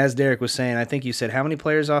 But as Derek was saying, I think you said how many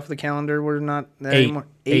players off the calendar were not there 8. anymore?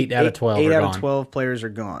 8 out of 12 8 are out gone. of 12 players are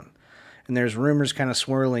gone. And there's rumors kind of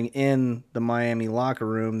swirling in the Miami locker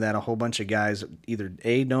room that a whole bunch of guys either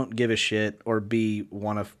A, don't give a shit, or B,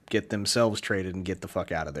 want to get themselves traded and get the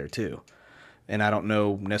fuck out of there too. And I don't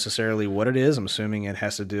know necessarily what it is. I'm assuming it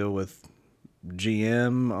has to deal with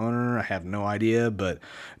GM, owner. I have no idea, but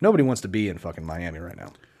nobody wants to be in fucking Miami right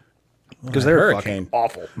now. Because they're Hurricane. fucking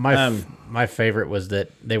awful. My favorite was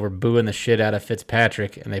that they were booing the shit out of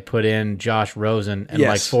Fitzpatrick, and they put in Josh Rosen, and Yes.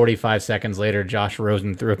 like 45 seconds later, Josh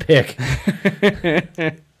Rosen threw a pick.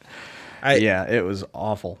 Yeah, it was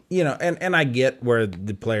awful. You know, and I get where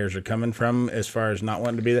the players are coming from as far as not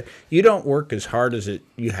wanting to be there. You don't work as hard as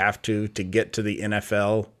you have to get to the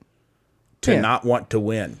NFL to Yeah. not want to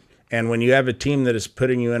win. And when you have a team that is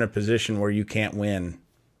putting you in a position where you can't win,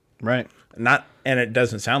 Right. and it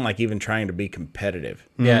doesn't sound like even trying to be competitive.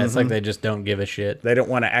 Yeah, it's like they just don't give a shit. They don't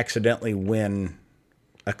want to accidentally win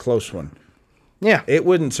a close one. Yeah. It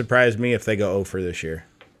wouldn't surprise me if they go 0 for this year.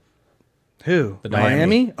 Who? Miami.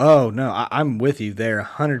 Miami? Oh, no. I'm with you there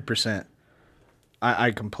 100%.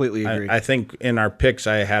 I completely agree. I think in our picks,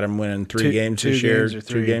 I had them winning three games this year. games or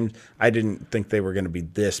three. 2 games. I didn't think they were going to be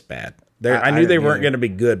this bad. I I knew they didn't weren't either. going to be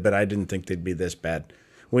good, but I didn't think they'd be this bad.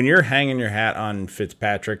 When you're hanging your hat on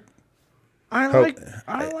Fitzpatrick, I I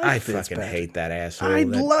fucking Fitzpatrick. hate that asshole. I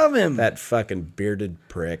love him. That fucking bearded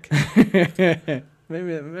prick. Maybe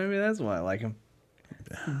that's why I like him.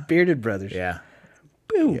 Bearded brothers. Yeah.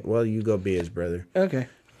 Boo. Well, you go be his brother. Okay.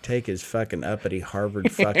 Take his fucking uppity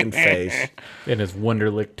Harvard fucking face. In his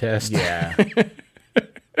Wonderlic test. Yeah.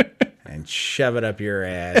 And shove it up your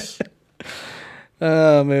ass.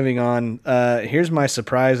 Moving on. Here's my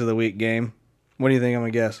surprise of the week game. What do you think I'm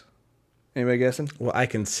gonna guess? Anybody guessing? Well, I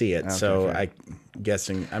can see it, so fair.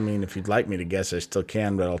 guessing. I mean, if you'd like me to guess, I still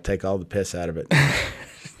can, but I'll take all the piss out of it.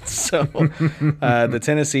 So, the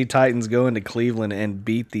Tennessee Titans go into Cleveland and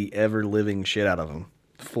beat the ever living shit out of them,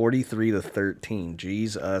 43-13.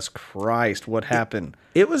 Jesus Christ, what happened?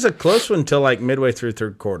 It was a close one until like midway through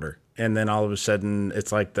third quarter, and then all of a sudden,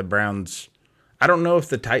 it's like the Browns. I don't know if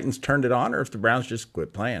the Titans turned it on or if the Browns just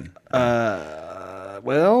quit playing.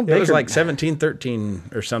 Well, It was like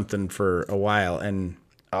 17-13 or something for a while, and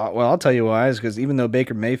well, I'll tell you why. Is because even though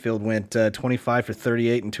Baker Mayfield went 25 for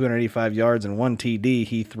 38 and 285 yards and 1 TD,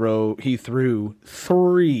 he threw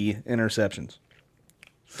 3 interceptions.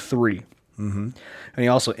 3. Mm-hmm. And he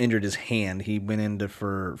also injured his hand. He went into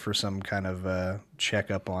for some kind of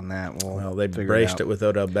checkup on that. well, they figure braced out. it with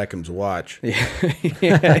Odell Beckham's watch.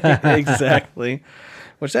 Yeah, exactly.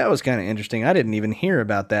 Which that was kind of interesting. I didn't even hear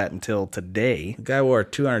about that until today. The guy wore a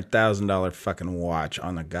 $200,000 fucking watch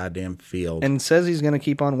on the goddamn field. And says he's going to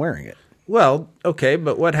keep on wearing it. Well, okay,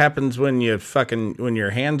 but what happens when you're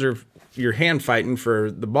hand fighting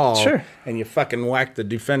for the ball, Sure. and you fucking whack the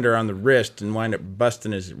defender on the wrist and wind up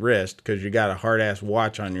busting his wrist because you got a hard ass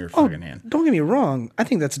watch on your fucking hand? Don't get me wrong. I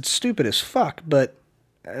think that's stupid as fuck, but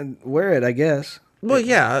wear it, I guess. Well,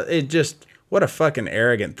 yeah, it just what a fucking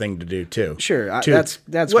arrogant thing to do too. Sure, To-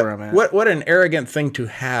 that's what, where I'm at. What an arrogant thing to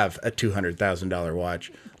have a $200,000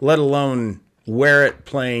 watch, let alone wear it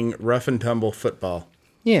playing rough and tumble football.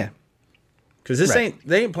 Yeah. Because this Right.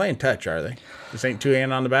 they ain't playing touch, are they? This ain't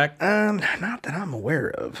 2-hand on the back. Not that I'm aware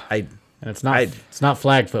of. I And it's not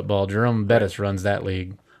flag football. Jerome Bettis runs that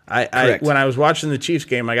league. Correct. When I was watching the Chiefs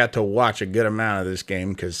game, I got to watch a good amount of this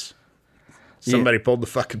game because somebody pulled the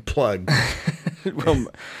fucking plug Well,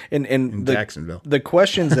 in in Jacksonville. the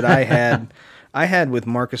questions that I had with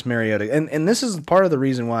Marcus Mariota, and this is part of the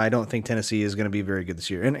reason why I don't think Tennessee is going to be very good this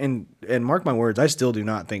year. And mark my words, I still do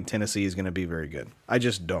not think Tennessee is going to be very good. I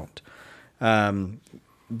just don't.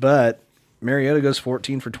 But Mariota goes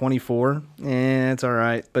 14 for 24, and it's all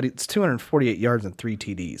right. But it's 248 yards and 3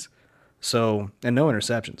 TDs, and no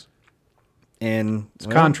interceptions. And It's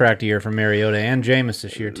contract year for Mariota and Jameis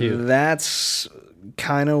this year too. that's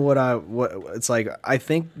kind of what it's like. I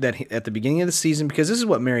think that at the beginning of the season, because this is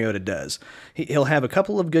what Mariota does, he'll have a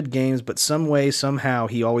couple of good games, but some way, somehow,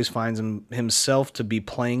 he always finds himself to be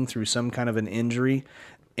playing through some kind of an injury,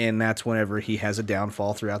 and that's whenever he has a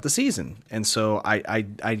downfall throughout the season. And so I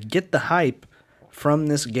get the hype from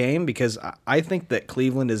this game because I think that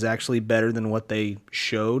Cleveland is actually better than what they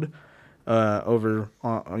showed over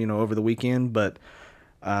the weekend, but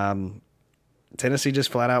Tennessee just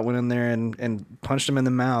flat out went in there and punched him in the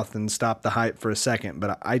mouth and stopped the hype for a second.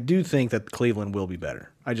 But I do think that Cleveland will be better.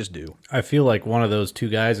 I just do. I feel like one of those two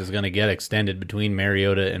guys is going to get extended between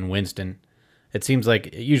Mariota and Winston. It seems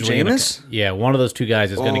like usually Jameis? one of those two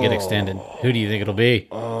guys is going to get extended. Who do you think it'll be?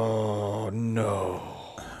 Oh, no.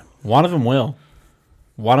 One of them will.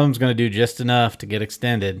 One of them's going to do just enough to get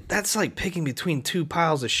extended. That's like picking between two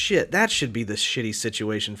piles of shit. That should be the shitty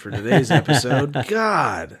situation for today's episode.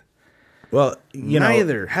 God. Well,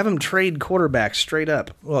 Neither. Have him trade quarterbacks straight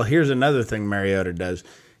up. Well, here's another thing Mariota does.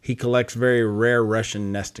 He collects very rare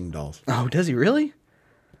Russian nesting dolls. Oh, does he really?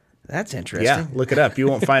 That's interesting. Yeah, look it up. You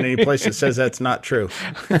won't find any place that says that's not true.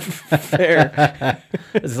 Fair.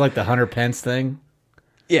 It's like the Hunter Pence thing.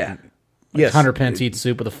 Yeah. Yes. Hunter Pence eats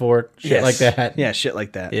soup with a fork. Shit Yes. like that. Yeah, shit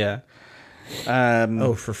like that. Yeah.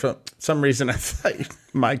 Oh, for some reason I thought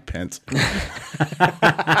Mike Pence.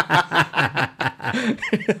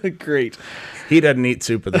 Great. He doesn't eat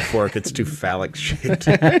soup with a fork. It's too phallic shaped.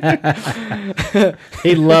 He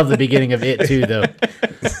loved the beginning of it too, though.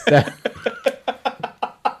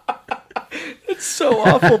 So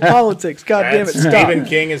awful politics. God damn it. Stop. Stephen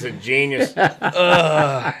King is a genius.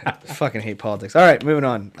 Fucking hate politics. All right, moving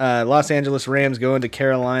on. Los Angeles Rams go into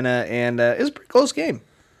Carolina, and it was a pretty close game.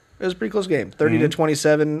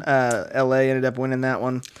 30-27. LA ended up winning that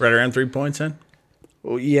one. Right around 3 points, then?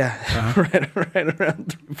 Well, yeah, right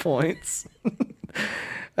around 3 points.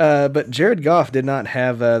 But Jared Goff did not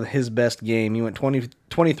have his best game. He went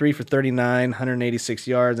 23 for 39, 186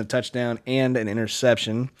 yards, a touchdown, and an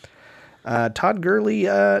interception. Todd Gurley,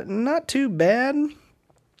 not too bad,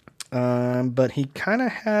 but he kind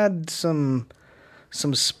of had some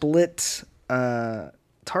split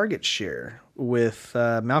target share with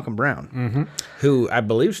Malcolm Brown. Who I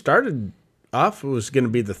believe started off was going to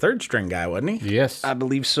be the third string guy, wasn't he? Yes. I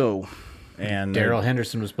believe so. And Darrell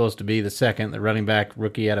Henderson was supposed to be the second, the running back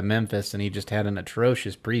rookie out of Memphis, and he just had an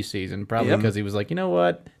atrocious preseason, probably because he was like, you know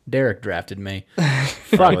what? Derek drafted me.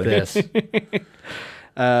 Fuck this.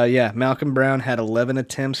 Malcolm Brown had 11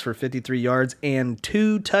 attempts for 53 yards and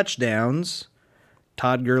 2 touchdowns.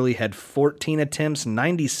 Todd Gurley had 14 attempts,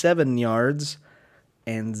 97 yards,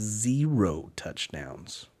 and 0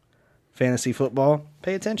 touchdowns. Fantasy football,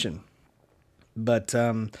 pay attention. But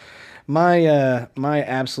my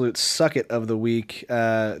absolute suck it of the week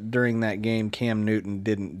during that game, Cam Newton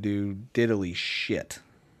didn't do diddly shit,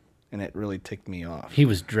 and it really ticked me off. He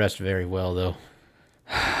was dressed very well, though.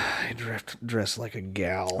 He dressed like a I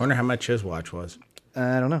gal. wonder how much his watch was.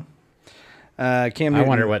 I don't know. Cam Newton, I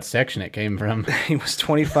wonder what section it came from. he was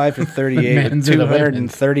 25 for 38 with Men's or the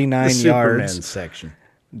women's? 239 The Superman yards. section.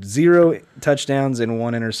 0 touchdowns and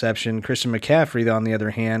 1 interception. Christian McCaffrey, on the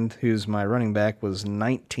other hand, who's my running back, was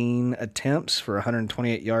 19 attempts for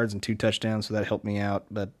 128 yards and 2 touchdowns, so that helped me out,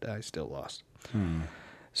 but I still lost.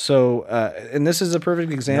 So, and this is a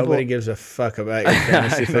perfect example. Nobody gives a fuck about your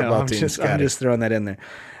fantasy football team, I'm Scotty. just throwing that in there.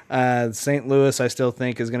 St. Louis, I still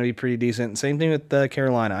think, is going to be pretty decent. Same thing with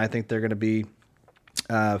Carolina. I think they're going to be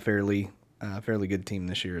fairly good team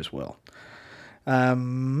this year as well.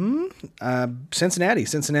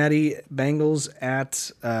 Cincinnati Bengals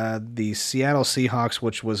at the Seattle Seahawks,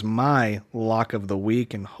 which was my lock of the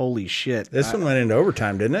week, and holy shit. This one went into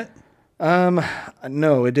overtime, didn't it?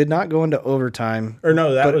 No, it did not go into overtime. Or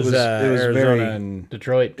no, that but was, it was Arizona very, and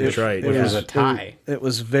Detroit, Detroit, which yeah. was a tie. It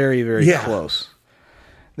was very, very Yeah. close.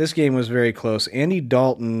 This game was very close. Andy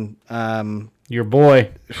Dalton, Your boy.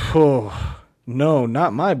 no,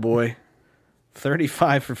 not my boy.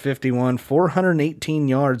 35 for 51, 418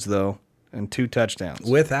 yards, though, and 2 touchdowns.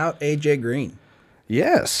 without AJ Green.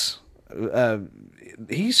 Yes.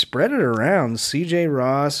 He spread it around. John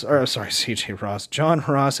Ross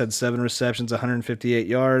had 7 receptions, 158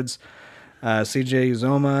 yards. CJ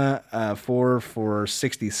Uzoma, 4 for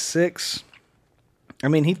 66. I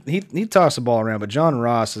mean, he tossed the ball around, but John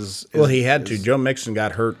Ross is Well, he had to. Joe Mixon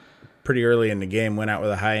got hurt pretty early in the game, went out with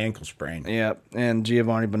a high ankle sprain. Yep, and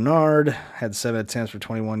Giovanni Bernard had 7 attempts for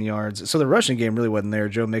 21 yards. So the rushing game really wasn't there.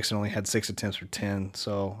 Joe Mixon only had 6 attempts for 10.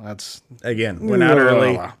 So that's Again, went out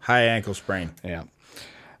early, high ankle sprain. yeah.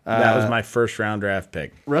 That was my first round draft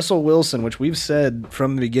pick. Russell Wilson, which we've said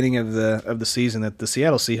from the beginning of the season that the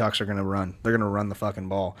Seattle Seahawks are going to run. They're going to run the fucking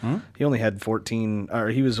ball. He only had 14, or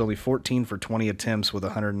he was only 14 for 20 attempts with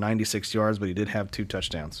 196 yards, but he did have 2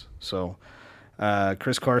 touchdowns. So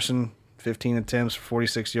Chris Carson, 15 attempts for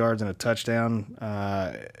 46 yards and a touchdown.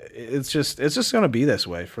 It's just going to be this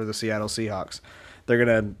way for the Seattle Seahawks. They're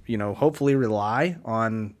going to, hopefully rely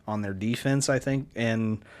on their defense, I think,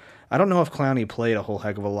 and I don't know if Clowney played a whole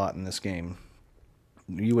heck of a lot in this game.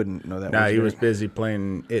 You wouldn't know that. No, he you? was busy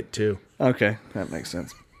playing it too. Okay, that makes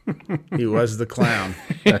sense. He was the clown.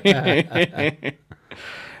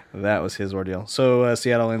 That was his ordeal. So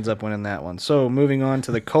Seattle ends up winning that one. So moving on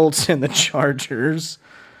to the Colts and the Chargers.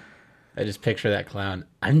 I just picture that clown.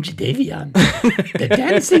 I'm Jadavion, the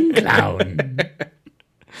dancing clown.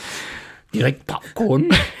 Do you like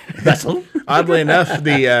popcorn, Russell? Oddly enough,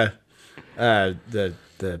 the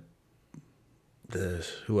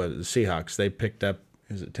who was it? The Seahawks? They picked up.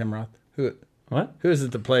 Is it Tim Roth? What? Who is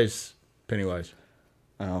it that plays Pennywise?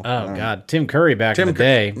 Oh God, Tim Curry back in the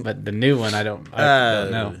day, but the new one I don't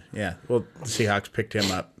know. Yeah. Well, the Seahawks picked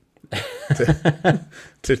him up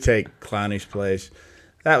to take Clowney's place.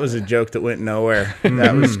 That was a joke that went nowhere.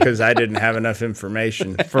 That was because I didn't have enough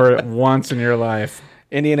information. For once in your life.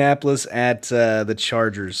 Indianapolis at the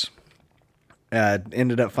Chargers.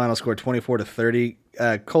 Ended up final score 24-30.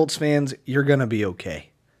 Colts fans, you're going to be okay.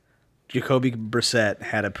 Jacoby Brissett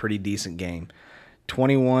had a pretty decent game.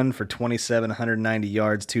 21 for 27, 190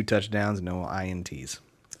 yards, 2 touchdowns, no INTs.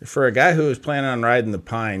 For a guy who was planning on riding the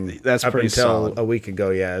pine, That's up pretty until solid. a week ago,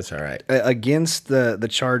 yeah, it's all right. Against the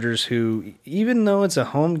Chargers, who, even though it's a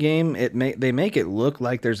home game, they make it look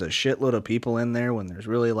like there's a shitload of people in there when there's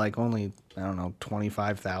really like only,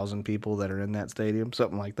 25,000 people that are in that stadium,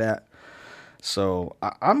 something like that. So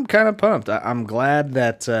I'm kind of pumped. I'm glad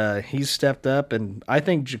that he's stepped up, and I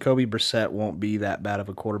think Jacoby Brissett won't be that bad of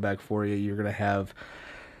a quarterback for you. You're going to have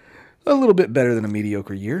A little bit better than a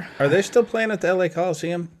mediocre year. Are they still playing at the LA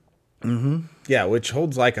Coliseum? Mm-hmm. Yeah, which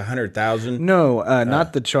holds like 100,000. No,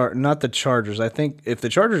 not the Chargers. I think if the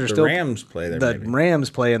Chargers are The still Rams play there. the maybe. Rams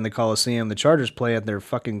play in the Coliseum, the Chargers play at their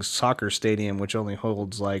fucking soccer stadium, which only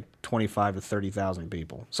holds like 25 to 30,000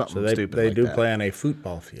 people. Something So they stupid. they like do that. play on a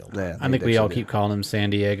football field. Yeah, I they think we all actually keep calling him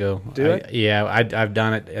San Diego. Do I? Yeah, I've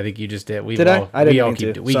done it. I think you just did. Did I? I didn't we all mean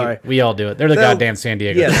keep. to. We, Sorry. we all do it. They're the They'll- goddamn San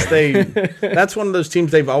Diego. Yes, that's one of those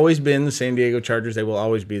teams. They've always been the San Diego Chargers. They will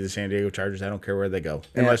always be the San Diego Chargers. I don't care where they go,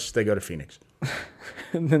 unless they go to Phoenix.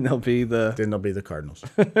 and then they'll be the Then they'll be the Cardinals.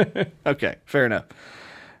 okay. Fair enough.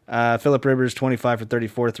 Phillip Rivers, 25 for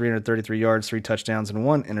 34, 333 yards, 3 touchdowns, and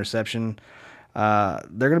 1 interception. They're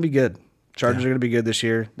going to be good. Chargers are going to be good this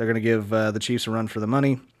year. They're going to give the Chiefs a run for the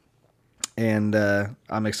money, and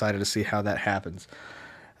I'm excited to see how that happens.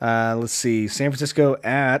 Let's see. San Francisco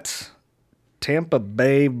at Tampa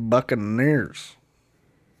Bay Buccaneers.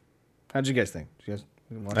 How'd you guys think? Did you guys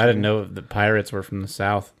watch I that didn't game? know the Pirates were from the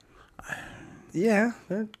South. Yeah,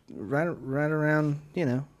 they're right around,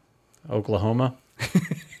 Oklahoma.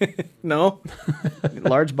 No.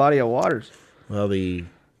 Large body of waters. Well, the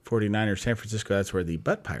 49ers, San Francisco, that's where the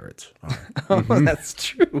Butt Pirates are. Oh, that's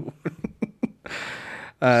true.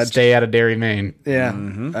 Stay out of Derry, Maine.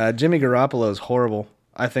 Yeah. Jimmy Garoppolo is horrible.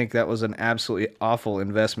 I think that was an absolutely awful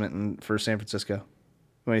investment for San Francisco.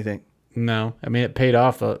 What do you think? No, I mean it paid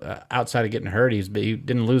off. Outside of getting hurt, he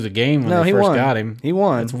didn't lose a game when No, they he first won. got him. He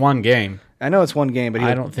won. It's one game. I know it's one game, but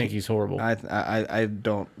I don't think he's horrible. I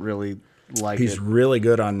don't really like He's it. really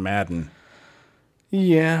good on Madden.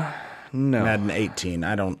 Yeah. No. Madden 18.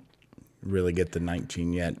 I don't really get the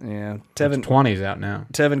 19 yet. Yeah. It's Tevin 20's out now.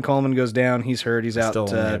 Coleman goes down. He's hurt. He's out Still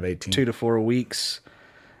only have 18. 2 to 4 weeks.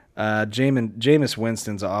 Jameis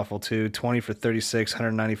Winston's awful too. 20 for 36,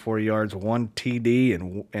 194 yards, 1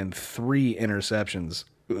 TD, and 3 interceptions.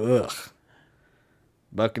 Ugh.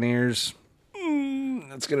 Buccaneers.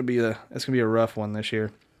 That's gonna be a rough one this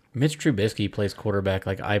year. Mitch Trubisky plays quarterback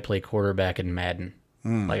like I play quarterback in Madden.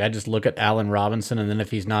 Hmm. Like I just look at Allen Robinson, and then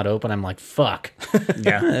if he's not open, I'm like, fuck.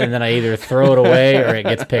 Yeah. And then I either throw it away or it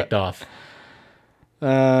gets picked off.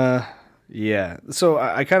 Yeah. So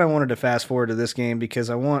I kind of wanted to fast forward to this game because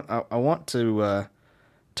I want to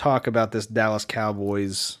talk about this Dallas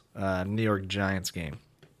Cowboys New York Giants game.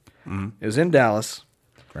 It was in Dallas,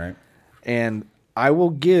 Right. and I will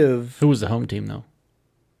give Who was the home team though?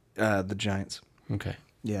 the Giants. Okay,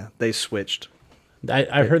 Yeah, they switched.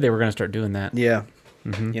 I heard they were going to start doing that. Yeah.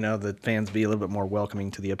 The fans be a little bit more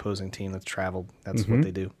welcoming to the opposing team that's traveled. That's what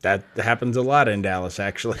they do. That happens a lot in Dallas,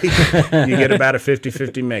 actually. You get about a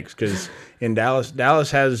 50-50 mix because in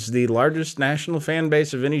Dallas has the largest national fan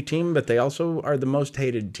base of any team, but they also are the most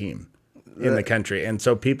hated team in the country. And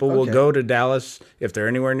so people will Okay. go to Dallas if they're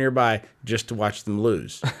anywhere nearby just to watch them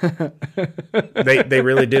lose. They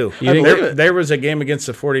really do. There was a game against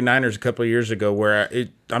the 49ers a couple of years ago where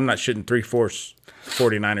I'm not shitting 3/4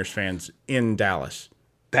 49ers fans in Dallas.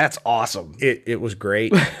 That's awesome. It was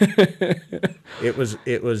great. It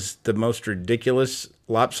was the most ridiculous,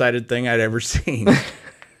 lopsided thing I'd ever seen.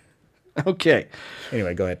 Okay.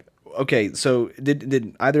 Anyway, go ahead. Okay, so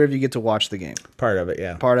did either of you get to watch the game? Part of it,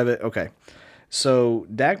 yeah. Part of it? Okay. So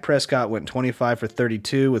Dak Prescott went 25 for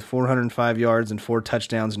 32 with 405 yards and 4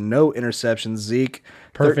 touchdowns, no interceptions. Zeke,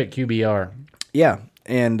 Perfect QBR. yeah,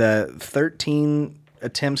 and 13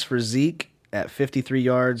 attempts for Zeke at 53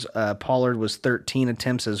 yards. Pollard was 13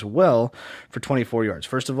 attempts as well for 24 yards.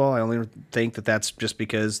 First of all, I only think that that's just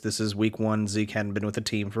because this is week 1. Zeke hadn't been with the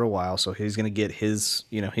team for a while, so he's going to get he's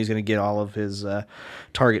going to get all of his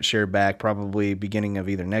target share back probably beginning of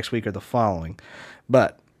either next week or the following.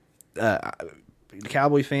 But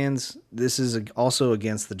Cowboy fans, this is also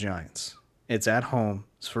against the Giants. It's at home.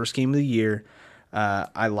 It's first game of the year.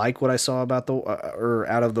 I like what I saw about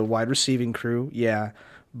out of the wide receiving crew, yeah,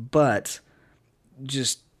 but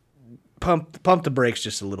just pump the brakes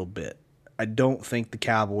just a little bit. I don't think the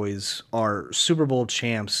Cowboys are Super Bowl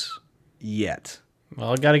champs yet.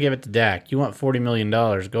 Well, I got to give it to Dak. You want $40 million?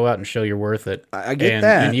 Go out and show you're worth it. I get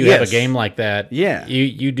that, And you have yes. a game like that. Yeah.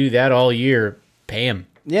 You do that all year. Pay him.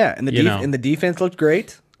 Yeah, and know. the defense looked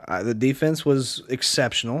great. The defense was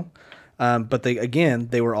exceptional. But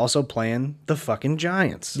they were also playing the fucking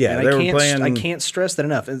Giants. Yeah, and they were playing- I can't stress that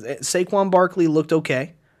enough. Saquon Barkley looked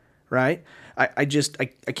okay, right? I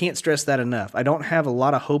can't stress that enough. I don't have a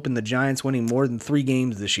lot of hope in the Giants winning more than 3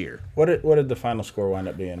 games this year. What did the final score wind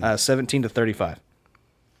up being? 17-35.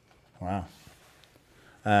 Wow.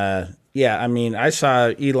 Yeah, I mean, I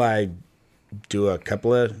saw Eli do a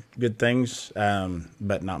couple of good things,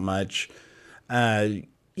 but not much.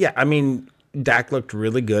 Yeah, I mean, Dak looked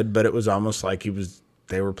really good, but it was almost like he was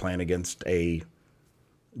they were playing against a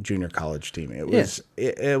junior college team.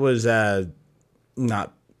 It was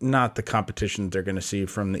not the competition they're going to see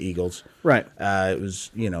from the Eagles. Right. It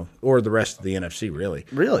was, or the rest of the NFC, really.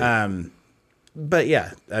 Really? But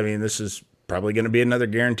yeah, I mean, this is probably going to be another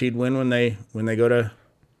guaranteed win when they go to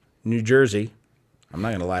New Jersey. I'm not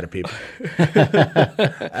going to lie to people.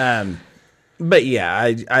 But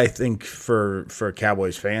yeah, I think for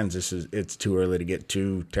Cowboys fans, it's too early to get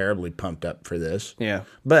too terribly pumped up for this. Yeah.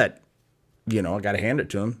 But I got to hand it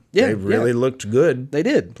to them. Yeah, They really looked good. They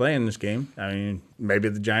did. Playing this game. I mean, maybe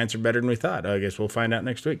the Giants are better than we thought. I guess we'll find out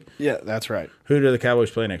next week. Yeah, that's right. Who do the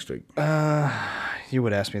Cowboys play next week? You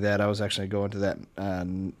would ask me that. I was actually going to that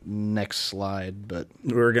next slide, but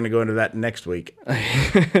We're going to go into that next week.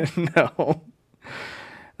 no.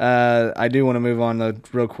 I do want to move on though,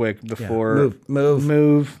 real quick before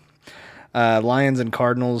move. Lions and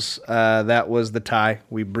Cardinals. That was the tie.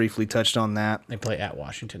 We briefly touched on that. They play at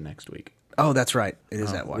Washington next week. Oh, that's right. It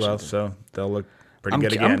is at Washington. Well, so they'll look pretty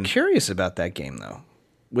good again. I'm curious about that game though,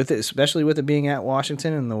 especially with it being at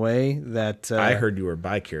Washington and the way that I heard you were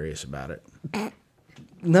bi-curious about it.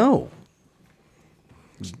 No.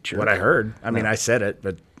 What I heard. I mean, I said it,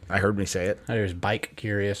 but I heard me say it. There's Bike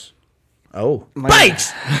Curious. Oh.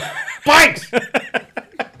 Bikes! Bikes!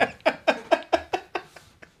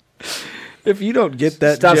 If you don't get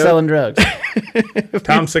that Stop joke, selling drugs.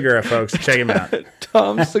 Tom Segura, folks. Check him out.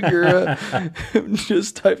 Tom Segura,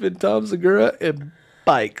 just type in Tom Segura and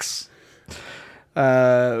bikes.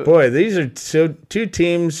 Boy, these are two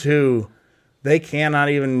teams who they cannot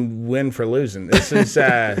even win for losing. This is...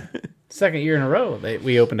 Second year in a row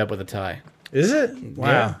we opened up with a tie. Is it? Wow.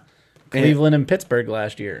 Yeah. Cleveland and Pittsburgh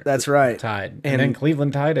last year. That's right. Tied. And then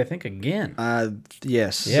Cleveland tied, I think, again.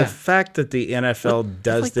 Yes. Yeah. The fact that the NFL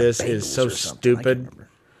does like the this is Bengals so or something. I can't stupid. remember.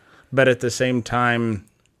 But at the same time,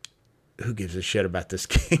 who gives a shit about this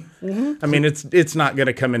game? I mean, it's not going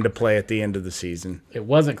to come into play at the end of the season. It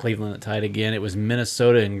wasn't Cleveland that tied again. It was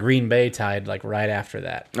Minnesota and Green Bay tied like right after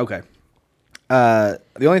that. Okay. The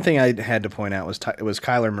only thing I had to point out was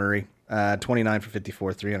Kyler Murray, 29 for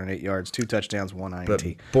 54, 308 yards, 2 touchdowns, 1 INT. But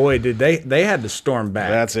boy, did they had to storm back.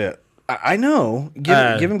 That's it. I know.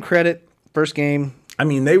 Give him credit. First game. I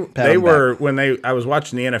mean, they him were I was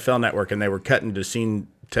watching the NFL Network and they were cutting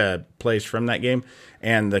to plays from that game,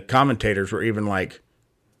 and the commentators were even like,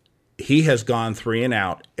 he has gone 3 and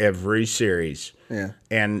out every series. Yeah.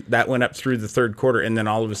 And that went up through the third quarter, and then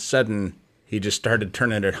all of a sudden he just started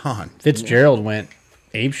turning it on. Fitzgerald went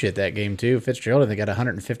apeshit that game too. Fitzgerald, I think, got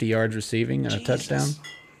 150 yards receiving and a touchdown.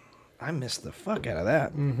 I missed the fuck out of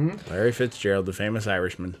that. Larry Fitzgerald, the famous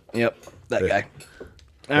Irishman. Yep. That guy.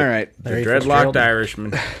 All right. The Larry dreadlocked Fitzgerald.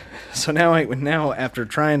 Irishman. So now after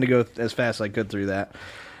trying to go as fast as I could through that,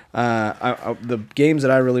 the games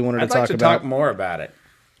that I really wanted to I'd like talk to about. talk more about it.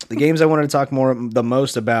 The games I wanted to talk the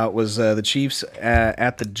most about was the Chiefs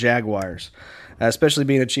at the Jaguars, especially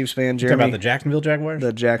being a Chiefs fan. Talking Jeremy, about the Jacksonville Jaguars?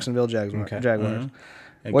 the Jacksonville Jaguars.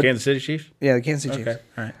 And What- Kansas City Chiefs? Yeah, the Kansas City Okay, Chiefs.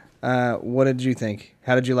 all right. What did you think?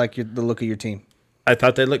 How did you like the look of your team? I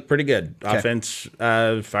thought they looked pretty good. Offense,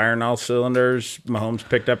 firing all cylinders. Mahomes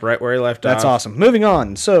picked up right where he left off. That's awesome. Moving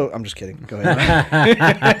on. So I'm just kidding. Go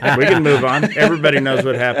ahead. We can move on. Everybody knows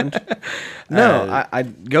what happened. No, I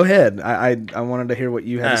go ahead. I wanted to hear what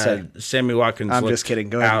you had to say. Sammy Watkins I'm looked just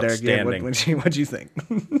kidding. Go ahead, Derek. Yeah, outstanding. what'd you think?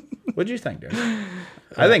 What'd you think, Derek?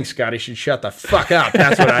 I think Scotty should shut the fuck up.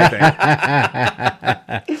 That's what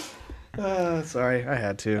I think. Sorry, I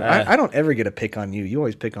had to. I don't ever get a pick on you. You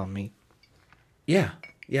always pick on me. Yeah,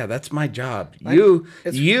 that's my job.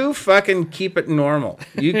 You fucking keep it normal.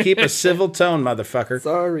 You keep a civil tone, motherfucker.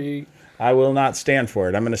 Sorry. I will not stand for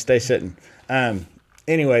it. I'm going to stay sitting.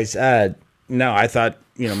 Anyways, no, I thought,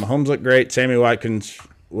 Mahomes looked great. Sammy Watkins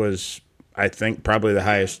was, I think, probably the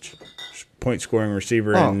highest point scoring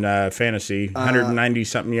receiver in fantasy.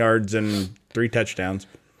 190-something yards and 3 touchdowns.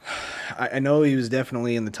 I know he was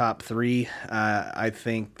definitely in the top 3. I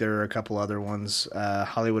think there are a couple other ones.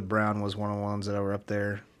 Hollywood Brown was one of the ones that were up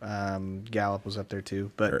there. Gallup was up there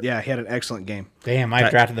too. But yeah, he had an excellent game. Damn, I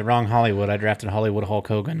drafted the wrong Hollywood. I drafted Hollywood Hulk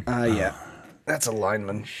Hogan. Yeah. That's a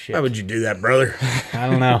lineman. Why would you do that, brother? I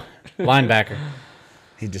don't know. Linebacker.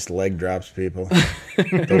 He just leg drops people.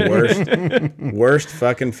 The worst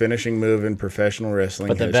fucking finishing move in professional wrestling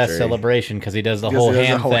But the history. best celebration because he does the Because whole he does the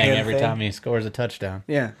hand whole thing hand every thing. time he scores a touchdown.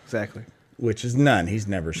 Yeah, exactly. Which is none. He's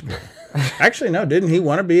never scored. Actually, no. Didn't he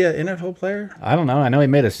want to be an NFL player? I don't know. I know he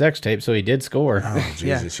made a sex tape, so he did score. Oh,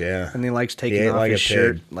 Jesus, yeah. And he likes taking ate off like his a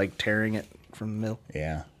shirt, pig. like tearing it from the middle.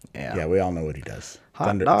 Yeah. Yeah. Yeah, we all know what he does. Hot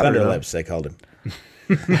Thunder daughter, though. Lips, they called him.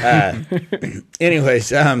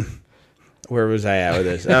 Anyways, Where was I at with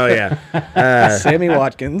this? Oh, yeah. Sammy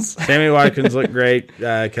Watkins. Sammy Watkins looked great.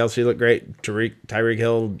 Kelsey looked great. Tyreek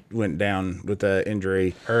Hill went down with the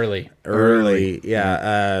injury Early.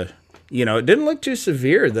 Yeah. It didn't look too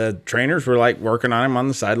severe. The trainers were like working on him on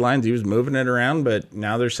the sidelines. He was moving it around, but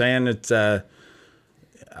now they're saying it's, I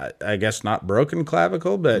guess, not broken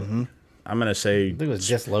clavicle, but I'm going to say I think it was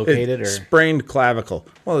dislocated or sprained clavicle.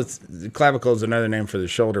 Well, clavicle is another name for the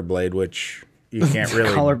shoulder blade, which you can't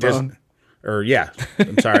really Collarbone.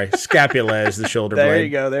 I'm sorry. Scapula is the shoulder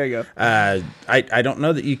blade. There you go. I don't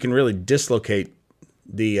know that you can really dislocate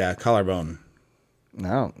the collarbone.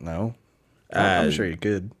 No. I'm sure you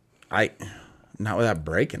could. Not without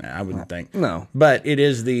breaking it, I wouldn't think. No. But it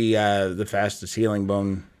is the fastest healing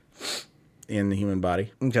bone in the human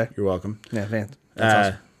body. Okay. You're welcome. Yeah, Vance. That's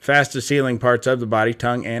awesome. Fastest healing parts of the body,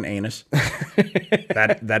 tongue and anus.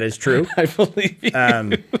 that is true. I believe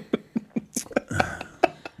you.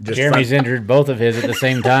 Jeremy's injured both of his at the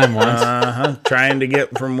same time once. Trying to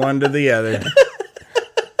get from one to the other.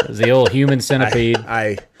 It was the old human centipede.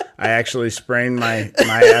 I actually sprained my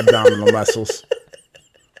abdominal muscles.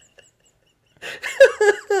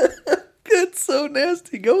 It's so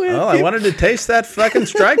nasty. Go ahead. Oh, I wanted to taste that fucking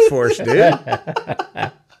Strike Force, dude.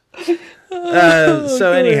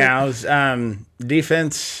 Anyhow,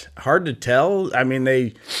 defense, hard to tell. I mean,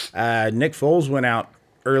 Nick Foles went out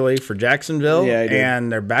early for Jacksonville, Yeah, he did.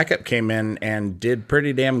 and their backup came in and did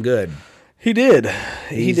pretty damn good. He did.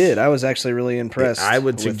 He did. I was actually really impressed. I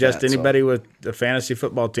would with suggest that, so. anybody with a fantasy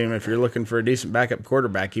football team, if you're looking for a decent backup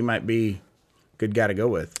quarterback, he might be a good guy to go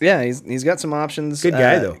with. Yeah, he's got some options. Good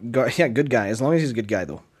guy, though. Good guy. As long as he's a good guy,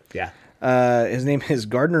 though. Yeah. His name is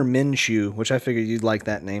Gardner Minshew, which I figured you'd like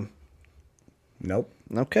that name. Nope.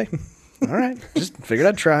 Okay. All right. Just figured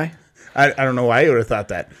I'd try. I don't know why you would have thought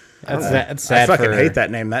that. That's I sad. fucking hate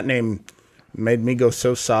that name. That name made me go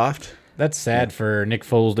so soft. That's sad for Nick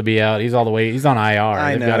Foles to be out. He's on IR.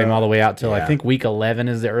 They've got him all the way out till I think week 11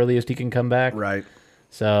 is the earliest he can come back. Right.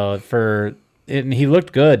 So and he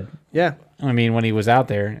looked good. Yeah. I mean, when he was out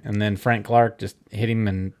there, and then Frank Clark just hit him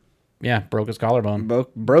and broke his collarbone.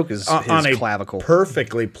 Broke his On a clavicle.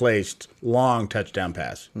 perfectly placed long touchdown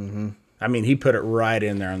pass. Mm-hmm. I mean, he put it right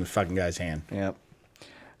in there on the fucking guy's hand. Yep.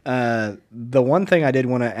 The one thing I did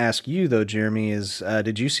want to ask you though, Jeremy, is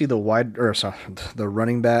did you see the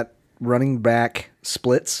running back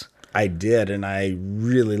splits? I did, and I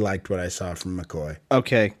really liked what I saw from McCoy.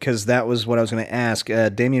 Okay, because that was what I was going to ask.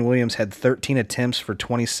 Damian Williams had 13 attempts for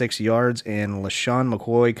 26 yards, and LaShawn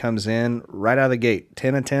McCoy comes in right out of the gate.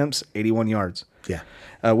 10 attempts, 81 yards. Yeah.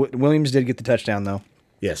 Williams did get the touchdown, though.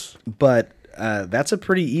 Yes. But that's a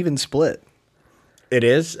pretty even split. It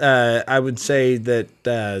is. I would say that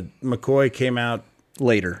McCoy came out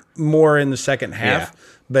Later. more in the second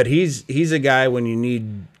half, but he's a guy when you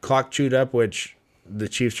need clock chewed up, which the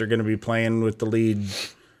Chiefs are going to be playing with the lead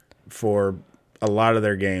for a lot of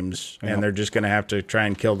their games, and they're just going to have to try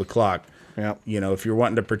and kill the clock. Yep. If you're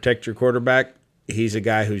wanting to protect your quarterback, he's a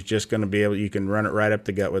guy who's just going to be able. You can run it right up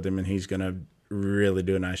the gut with him, and he's going to really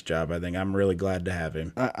do a nice job. I think I'm really glad to have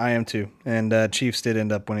him. I am too. And Chiefs did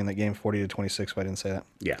end up winning that game 40-26, if I didn't say that.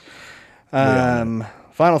 Yeah.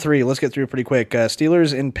 Final three. Let's get through it pretty quick.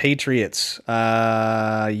 Steelers and Patriots.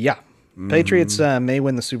 Patriots may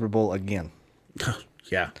win the Super Bowl again.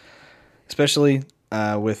 Yeah. Especially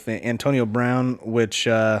with Antonio Brown, which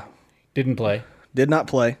Didn't play. did not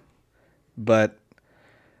play. But,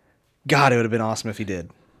 God, it would have been awesome if he did.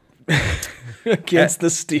 Against the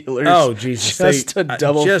Steelers. Oh, Jesus. Just to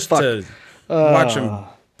double fuck. to watch him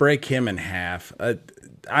break him in half.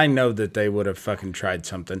 I know that they would have fucking tried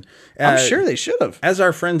something. I'm sure they should have. As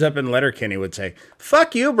our friends up in Letterkenny would say,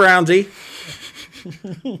 fuck you, Brownsy.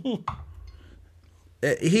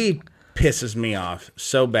 He pisses me off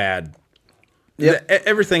so bad. Yep.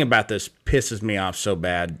 Everything about this pisses me off so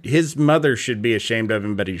bad. His mother should be ashamed of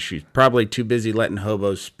him, but she's probably too busy letting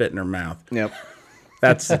hobos spit in her mouth. Yep.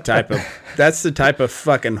 That's the type of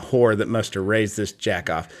fucking whore that must have raised this jack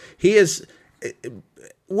off. He is.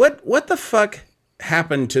 What the fuck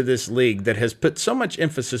happened to this league that has put so much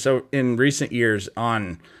emphasis in recent years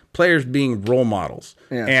on players being role models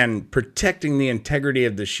and protecting the integrity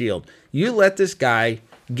of the shield? You let this guy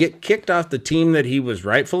get kicked off the team that he was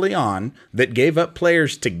rightfully on, that gave up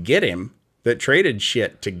players to get him, that traded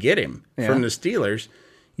shit to get him from the Steelers.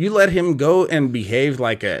 You let him go and behave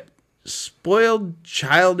like a spoiled,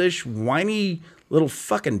 childish, whiny little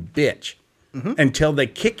fucking bitch until they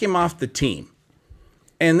kick him off the team.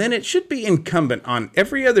 And then it should be incumbent on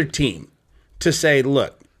every other team to say,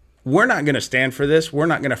 look, we're not going to stand for this. We're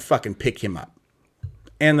not going to fucking pick him up.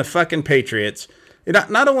 And the fucking Patriots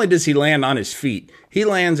Not only does he land on his feet, he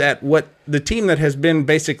lands at what the team that has been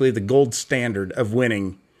basically the gold standard of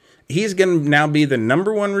winning. He's going to now be the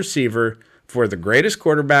number one receiver for the greatest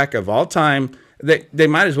quarterback of all time. They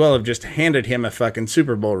might as well have just handed him a fucking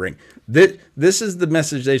Super Bowl ring. This is the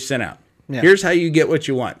message they sent out. Yeah. Here's how you get what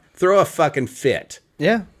you want. Throw a fucking fit.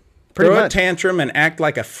 Yeah. Pretty Throw much. a tantrum and act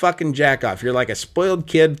like a fucking jackoff. You're like a spoiled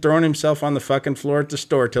kid throwing himself on the fucking floor at the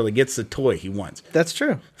store till he gets the toy he wants. That's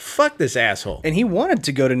true. Fuck this asshole. And he wanted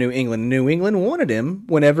to go to New England. New England wanted him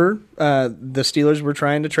whenever the Steelers were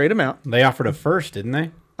trying to trade him out. They offered a first, didn't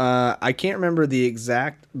they? I can't remember the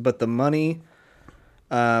exact, but the money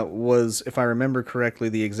was, if I remember correctly,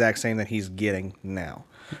 the exact same that he's getting now.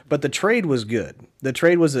 But the trade was good. The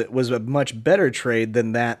trade was a much better trade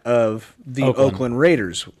than that of the Oakland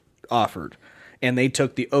Raiders offered. And they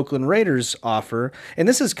took the Oakland Raiders offer. And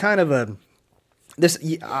this is kind of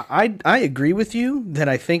I agree with you that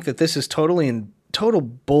I think that this is total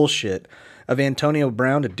bullshit of Antonio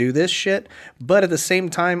Brown to do this shit. But at the same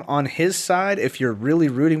time, on his side, if you're really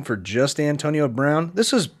rooting for just Antonio Brown,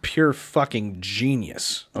 this is pure fucking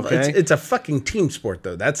genius. Okay, It's a fucking team sport,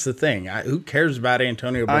 though. That's the thing. Who cares about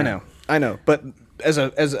Antonio Brown? I know. But as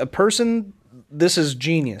a person, this is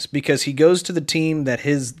genius because he goes to the team that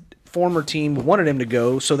his former team wanted him to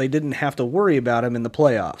go, so they didn't have to worry about him in the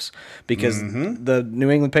playoffs because the New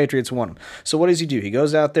England Patriots won him. So what does he do? He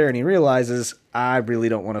goes out there and he realizes, I really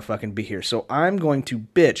don't want to fucking be here. So I'm going to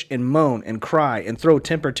bitch and moan and cry and throw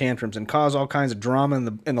temper tantrums and cause all kinds of drama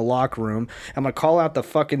in the locker room. I'm going to call out the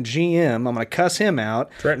fucking GM. I'm going to cuss him out.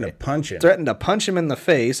 Threaten to punch him. Threaten to punch him in the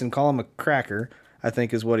face and call him a cracker, I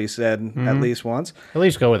think is what he said at least once. At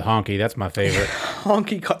least go with honky. That's my favorite.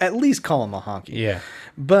 At least call him a honky. Yeah.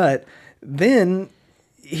 But then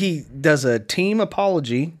he does a team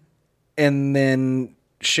apology and then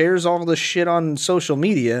shares all this shit on social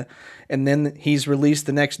media, and then he's released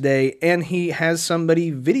the next day, and he has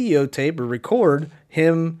somebody videotape or record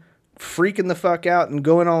him freaking the fuck out and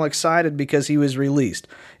going all excited because he was released.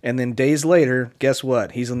 And then days later, guess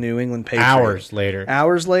what? He's a New England Patriot. Hours later,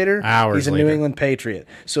 he's a New England Patriot.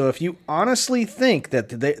 So if you honestly think that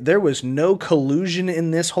there was no collusion in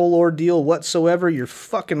this whole ordeal whatsoever, you're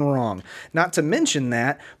fucking wrong. Not to mention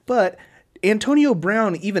that, but Antonio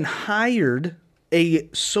Brown even hired a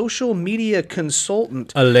social media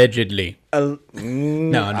consultant. Allegedly. No,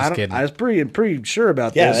 I'm just kidding. I was pretty sure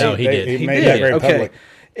about Yeah, this. No, he did. He made that very Okay. public.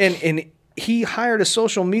 And he hired a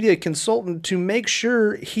social media consultant to make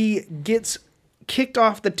sure he gets kicked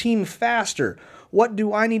off the team faster. What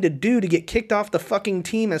do I need to do to get kicked off the fucking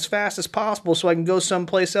team as fast as possible so I can go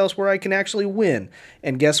someplace else where I can actually win?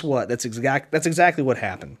 And guess what? That's exactly what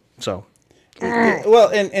happened. So, Well,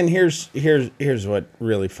 and here's what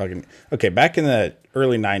really fucking okay. Back in the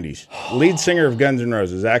early '90s, lead singer of Guns N'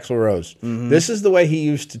 Roses, Axl Rose. This is the way he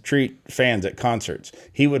used to treat fans at concerts.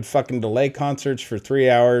 He would fucking delay concerts for 3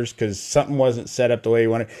 hours because something wasn't set up the way he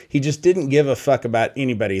wanted. He just didn't give a fuck about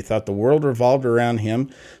anybody. He thought the world revolved around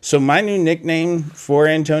him. So my new nickname for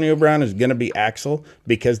Antonio Brown is gonna be Axl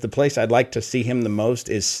because the place I'd like to see him the most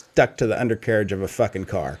is stuck to the undercarriage of a fucking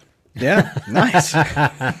car. yeah, nice.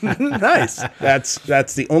 Nice.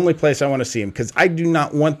 That's the only place I want to see him because I do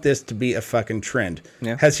not want this to be a fucking trend.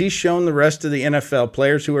 Yeah. Has he shown the rest of the NFL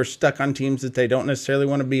players who are stuck on teams that they don't necessarily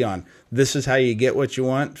want to be on? This is how you get what you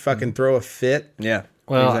want. Fucking throw a fit. Yeah.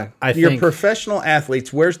 Well, exactly. I You're think professional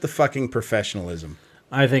athletes. Where's the fucking professionalism?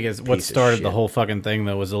 it's what Piece of started shit. the whole fucking thing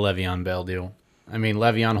though was the Le'Veon Bell deal. I mean,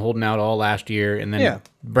 Le'Veon holding out all last year, and then Yeah.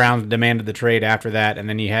 Browns demanded the trade after that, and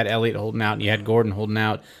then you had Elliott holding out, and you had Gordon holding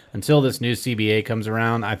out. Until this new CBA comes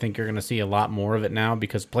around, I think you're going to see a lot more of it now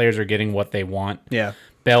because players are getting what they want. Yeah.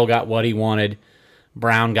 Bell got what he wanted.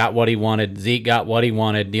 Brown got what he wanted. Zeke got what he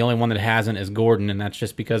wanted. The only one that hasn't is Gordon, and that's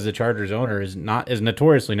just because the Chargers owner is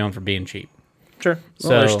notoriously known for being cheap. Sure.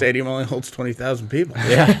 Well, their So stadium only holds 20,000 people.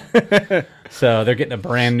 yeah, so they're getting a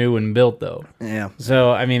brand new one built though. Yeah. So,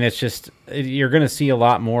 I mean, it's just, you're going to see a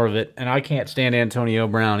lot more of it. And I can't stand Antonio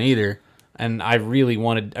Brown either. And I really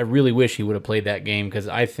wish he would have played that game because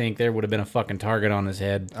I think there would have been a fucking target on his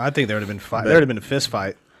head. I think there would have been there would have been a fist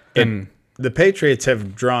fight. And The Patriots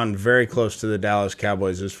have drawn very close to the Dallas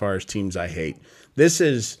Cowboys as far as teams I hate.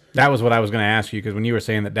 that was what I was going to ask you because when you were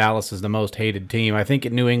saying that Dallas is the most hated team, I think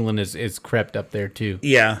New England is crept up there too.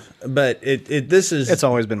 Yeah, but this is... It's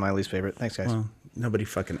always been my least favorite. Thanks, guys. Nobody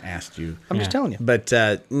fucking asked you. I'm just telling you. But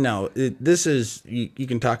no, this is... You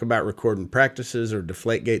can talk about recording practices or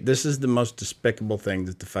Deflategate. This is the most despicable thing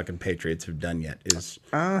that the fucking Patriots have done yet, is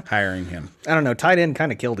hiring him. I don't know. Tight end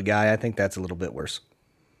kind of killed a guy. I think that's a little bit worse.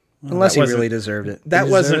 Unless he wasn't- really deserved it. That He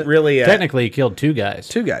deserved wasn't it? really a... Technically, he killed 2 guys.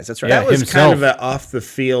 2 guys. That's right. Yeah. That was himself. kind of an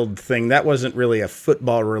off-the-field thing. That wasn't really a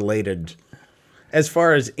football-related... As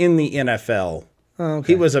far as in the NFL,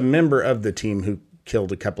 he was a member of the team who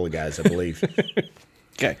killed a couple of guys, I believe.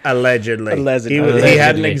 Okay. Allegedly. Allegedly. He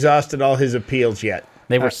hadn't Allegedly. exhausted all his appeals yet.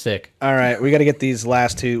 They were sick. All right, we got to get these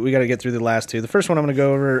last 2. We got to get through the last 2. The first one I'm going to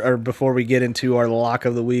go over, or before we get into our lock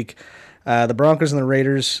of the week, the Broncos and the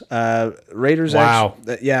Raiders. Raiders. Wow.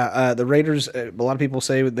 The Raiders. A lot of people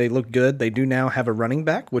say they look good. They do now have a running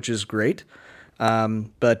back, which is great.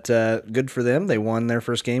 But good for them. They won their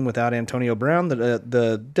first game without Antonio Brown.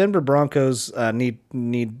 The Denver Broncos need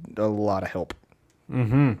a lot of help.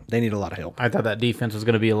 Mm-hmm. They need a lot of help. I thought that defense was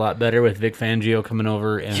going to be a lot better with Vic Fangio coming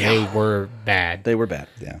over, and they were bad. They were bad.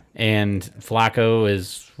 Yeah. And Flacco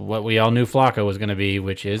is what we all knew Flacco was going to be,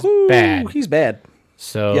 which is Ooh, bad. he's bad.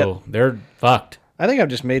 So they're fucked. I think I've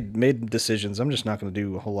just made decisions. I'm just not going to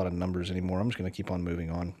do a whole lot of numbers anymore. I'm just going to keep on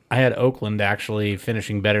moving on. I had Oakland actually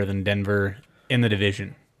finishing better than Denver in the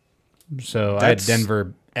division. So I had That's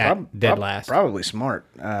Denver at dead last. Probably smart,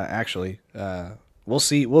 actually. We'll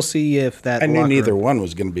see. We'll see if that. I knew locker neither room- one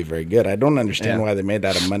was going to be very good. I don't understand Yeah. why they made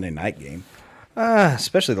that a Monday night game.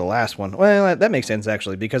 Especially the last one. Well, that makes sense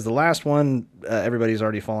actually, because the last one everybody's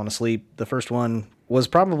already fallen asleep. The first one was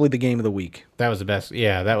probably the game of the week. That was the best.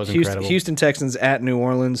 Yeah, that was Houston, incredible. Houston Texans at New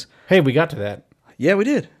Orleans. Hey, we got to that. Yeah, we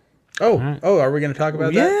did. Are we going to talk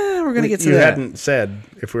about that? Yeah, we're going to get to you that. hadn't said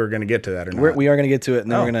if we were going to get to that or not. We are going to get to it,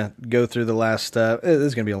 and then Oh. we're going to go through the last. This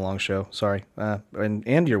is going to be a long show. Sorry,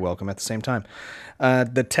 and you're welcome at the same time.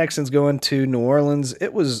 The Texans going to New Orleans.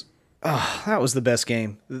 It was that was the best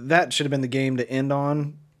game. That should have been the game to end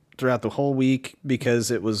on throughout the whole week because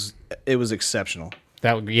it was exceptional.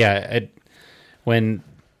 When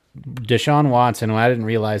Deshaun Watson, I didn't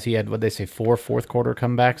realize he had what they say 4 fourth quarter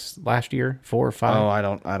comebacks last year, 4 or 5. Oh, I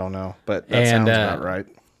don't know, but that sounds about right.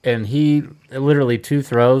 And he literally 2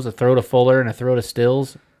 throws, a throw to Fuller and a throw to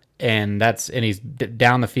Stills, and he's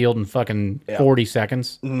down the field in fucking 40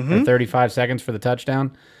 seconds or 35 seconds for the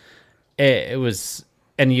touchdown. It was,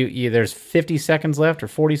 and there's 50 seconds left or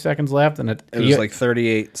 40 seconds left, and It was like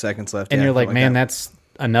 38 seconds left. and yeah, you're like, something man, that. that's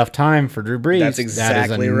enough time for Drew Brees. That's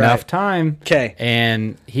exactly that is right. enough time. 'Kay.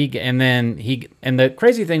 And the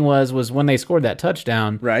crazy thing was when they scored that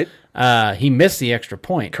touchdown, Right. He missed the extra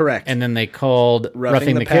point. Correct. And then they called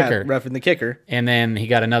roughing the kicker. Roughing the kicker. And then he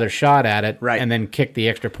got another shot at it. Right. And then kicked the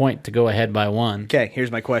extra point to go ahead by 1. Okay,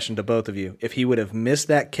 here's my question to both of you. If he would have missed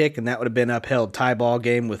that kick and that would have been upheld, tie ball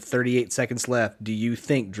game with 38 seconds left, do you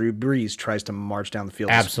think Drew Brees tries to march down the field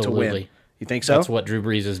to win? Absolutely. You think so? That's what Drew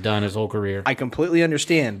Brees has done his whole career. I completely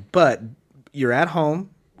understand, but you're at home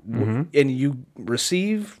and you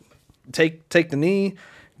take the knee,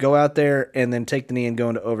 go out there and then take the knee and go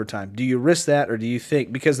into overtime. Do you risk that, or do you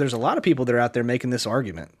think, because there's a lot of people that are out there making this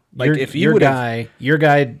argument, like if you would have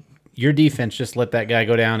your defense just let that guy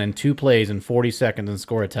go down in 2 plays in 40 seconds and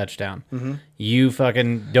score a touchdown. You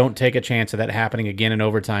fucking don't take a chance of that happening again in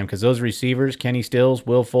overtime, because those receivers, Kenny Stills,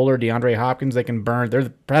 Will Fuller, DeAndre Hopkins, they can burn.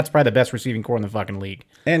 That's probably the best receiving core in the fucking league.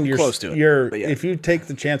 And you're Close to it, but yeah. If you take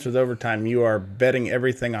the chance with overtime, you are betting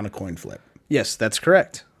everything on a coin flip. Yes, that's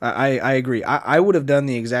correct. I agree. I would have done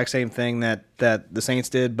the exact same thing that the Saints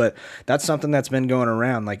did, but that's something that's been going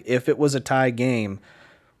around. Like, if it was a tie game,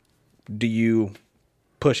 do you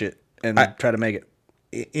push it and try to make it?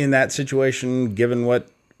 In that situation, given what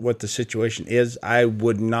the situation is, I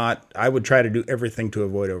would try to do everything to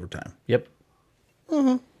avoid overtime. Yep.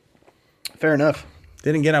 Fair enough.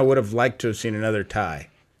 Then again, I would have liked to have seen another tie.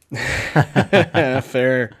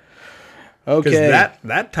 Fair. Because Okay.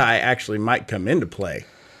 that tie actually might come into play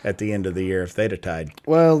at the end of the year if they'd have tied.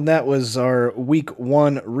 Well, that was our week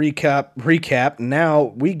 1 recap.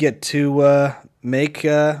 Now we get to make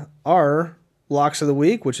our locks of the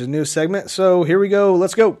week, which is a new segment. So here we go.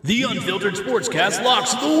 Let's go. The Unfiltered Sportscast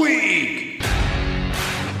Locks of the Week.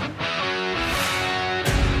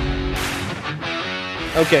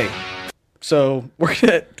 Okay, so we're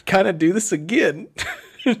gonna kind of do this again.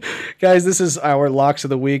 Guys, this is our locks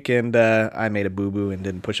of the week, and I made a boo-boo and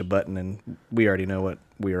didn't push a button, and we already know what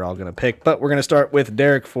we are all going to pick. But we're going to start with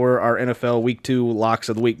Derek for our NFL Week 2 locks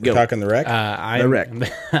of the week. Go. Talking the wreck. I'm wreck.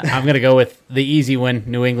 I'm going to go with the easy win,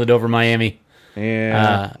 New England over Miami.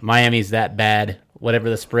 Yeah. Miami's that bad. Whatever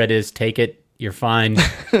the spread is, take it. You're fine.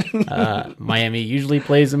 Miami usually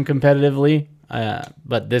plays them competitively,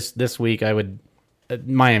 but this week I would.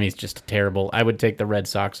 Miami's just terrible. I would take the Red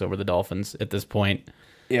Sox over the Dolphins at this point.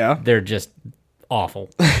 Yeah. They're just awful.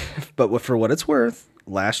 But for what it's worth,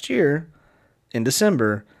 last year in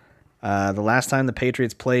December, the last time the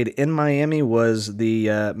Patriots played in Miami was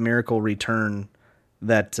the Miracle Return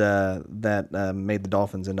that made the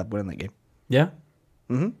Dolphins end up winning that game. Yeah.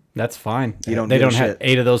 Mm-hmm. That's fine. You don't they give a don't have shit.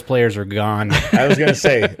 8 of those players are gone. I was going to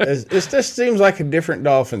say, this just seems like a different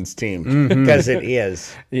Dolphins team because it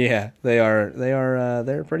is. Yeah, they are.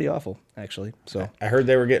 They're pretty awful, actually. So I heard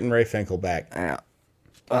they were getting Ray Finkel back. yeah.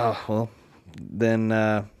 Oh well, then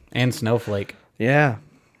And Snowflake. yeah.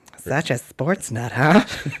 Such a sports nut, huh?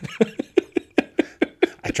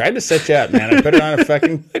 I tried to set you up, man. I put it on a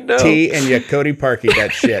fucking tee and you Cody Parkey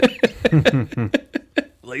that shit.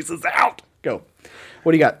 Laces out. Go.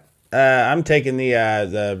 What do you got? I'm taking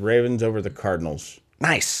the Ravens over the Cardinals.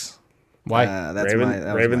 Nice. Why?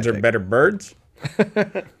 Ravens are better birds.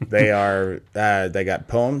 They are. They got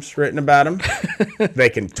poems written about them. They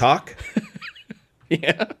can talk.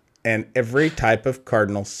 Yeah. And every type of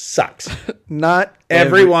cardinal sucks. Not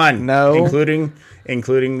Everyone. No.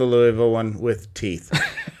 Including the Louisville one with teeth.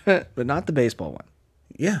 But not the baseball one.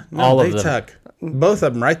 Yeah. No, All of they them. suck. Both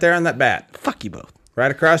of them right there on that bat. Fuck you both.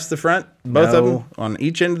 Right across the front. Both of them on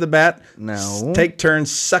each end of the bat. No. Take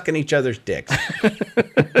turns sucking each other's dicks.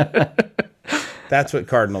 That's what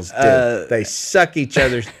Cardinals do. They suck each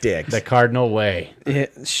other's dicks. The Cardinal way. Yeah,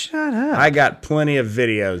 shut up. I got plenty of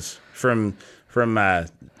videos from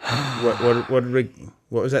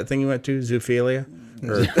what was that thing you went to? Zoophilia?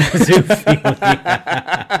 Or,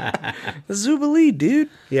 Zubilee, dude.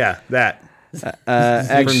 yeah, that. From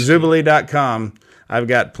Actually, Zubilee.com, I've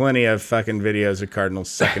got plenty of fucking videos of Cardinals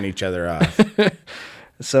sucking each other off.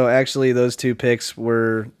 so actually, those two picks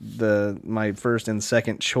were my first and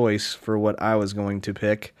second choice for what I was going to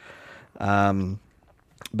pick.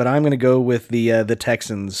 But I'm going to go with the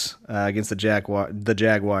Texans against the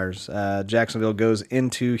Jaguars. Jacksonville goes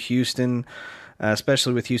into Houston,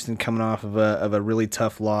 especially with Houston coming off of a really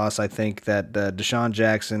tough loss. I think that Deshaun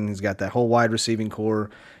Jackson, he's got that whole wide receiving core.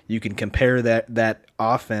 You can compare that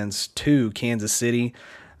offense to Kansas City,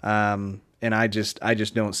 and I just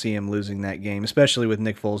don't see him losing that game, especially with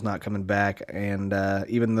Nick Foles not coming back. And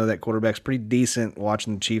even though that quarterback's pretty decent,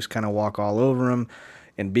 watching the Chiefs kind of walk all over him.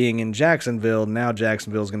 And being in Jacksonville, now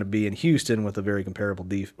Jacksonville is going to be in Houston with a very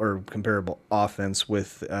comparable offense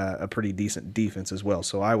with a pretty decent defense as well.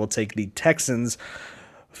 So I will take the Texans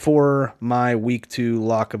for my week 2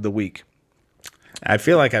 lock of the week. I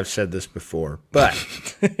feel like I've said this before, but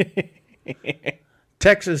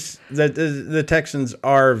Texas, the Texans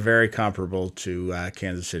are very comparable to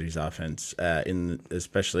Kansas City's offense,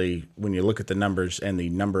 especially when you look at the numbers and the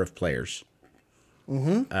number of players.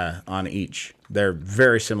 On each. They're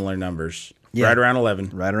very similar numbers. Yeah. Right around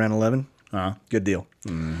 11. Right around 11? Good deal.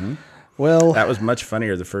 Mm-hmm. Well, That was much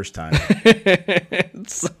funnier the first time.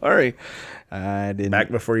 sorry. I didn't. Back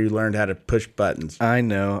before you learned how to push buttons. I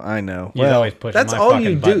know. You always push That's my all fucking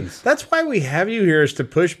you buttons. do. That's why we have you here, is to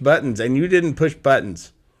push buttons, and you didn't push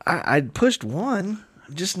buttons. I pushed one,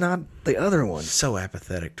 just not the other one. So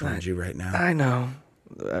apathetic towards you right now. I know.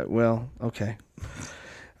 Well, okay.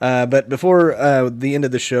 But before the end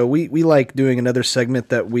of the show, we like doing another segment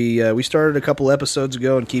that we started a couple episodes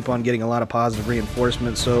ago and keep on getting a lot of positive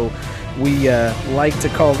reinforcement. So we like to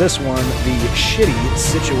call this one the shitty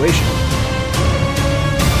situation.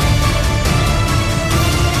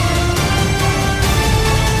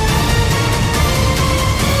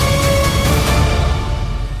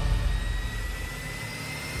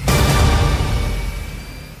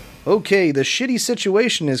 Okay, the shitty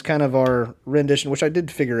situation is kind of our rendition, which I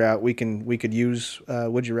did figure out we could use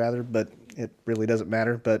Would You Rather, but it really doesn't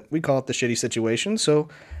matter. But we call it the shitty situation. So,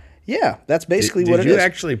 yeah, that's basically what it is. Did you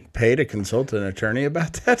actually pay to consult an attorney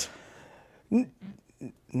about that?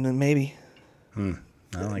 Maybe.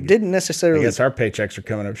 I Didn't necessarily guess our paychecks are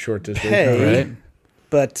coming up short this week. pay, Right.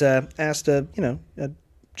 but asked a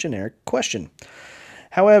generic question.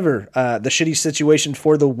 However, the shitty situation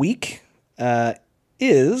for the week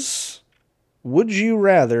is: would you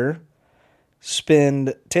rather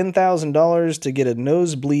spend $10,000 to get a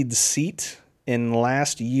nosebleed seat in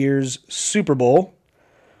last year's Super Bowl,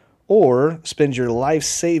 or spend your life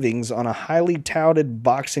savings on a highly touted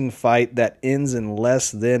boxing fight that ends in less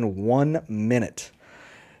than 1 minute?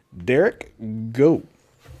 Derek, go.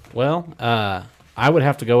 Well, I would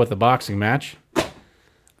have to go with the boxing match.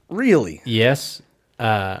 Really? Yes.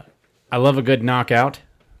 I love a good knockout.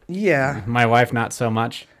 Yeah. My wife, not so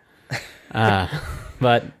much.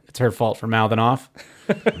 But it's her fault for mouthing off.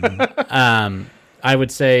 I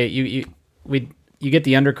would say you get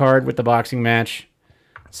the undercard with the boxing match,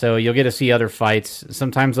 so you'll get to see other fights.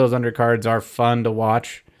 Sometimes those undercards are fun to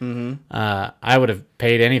watch. I would have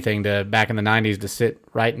paid anything back in the 90s to sit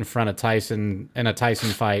right in front of Tyson in a Tyson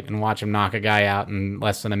fight and watch him knock a guy out in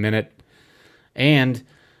less than a minute. And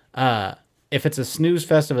if it's a snooze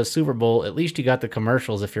fest of a Super Bowl, at least you got the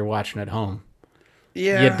commercials if you're watching at home.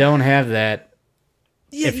 Yeah. You don't have that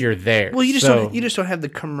Yeah, if you're there. Well, you just So- don't. You just don't have the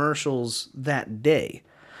commercials that day.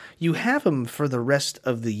 You have them for the rest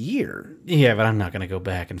of the year. Yeah, but I'm not going to go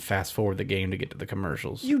back and fast forward the game to get to the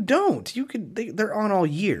commercials. You don't. You could. They're on all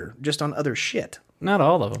year, just on other shit. Not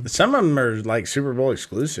all of them. Some of them are like Super Bowl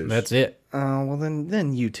exclusives. That's it. Oh well, then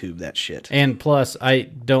YouTube that shit. And plus, I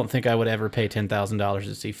don't think I would ever pay $10,000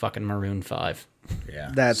 to see fucking Maroon 5.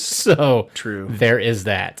 yeah. That's So True. There is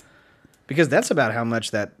that. because that's about how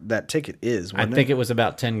much that ticket is. I wasn't think it was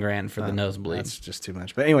about $10,000 for the nosebleeds. that's just too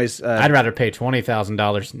much. But anyways, I'd rather pay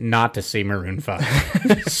 $20,000 not to see Maroon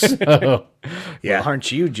 5. So Yeah.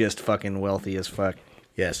 aren't you just fucking wealthy as fuck?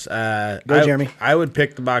 Yes. Go, Jeremy. I would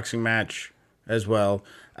pick the boxing match as well.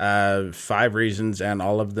 5 reasons, and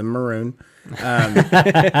all of them maroon.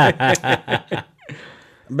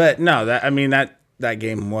 But no, that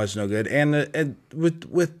game was no good. And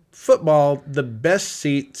with football, the best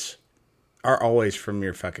seats are always from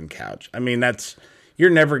your fucking couch. I mean, you're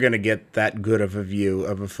never going to get that good of a view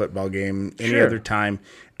of a football game any Sure. other time.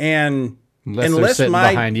 And unless they're sitting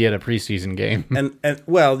behind you at a preseason game. and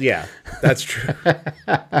well, yeah, that's true.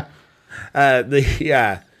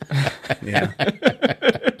 Yeah.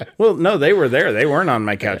 Well, no, they were there. They weren't on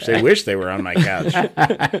my couch. They wish they were on my couch.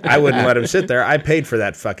 I wouldn't let them sit there. I paid for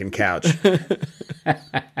that fucking couch.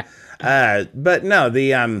 But no,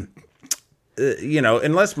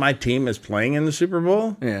 unless my team is playing in the Super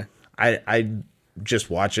Bowl, Yeah. I just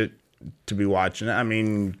watch it to be watching it. I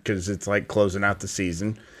mean, because it's like closing out the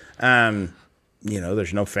season.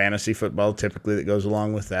 There's no fantasy football typically that goes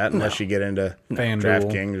along with that unless you get into FanDuel.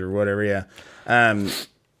 DraftKings or whatever. Yeah.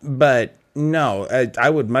 But no, I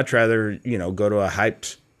would much rather, go to a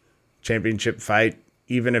hyped championship fight,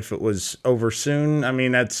 even if it was over soon. I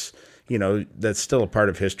mean, that's still a part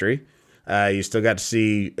of history. You still got to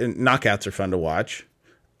see knockouts are fun to watch.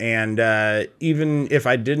 And even if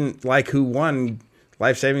I didn't like who won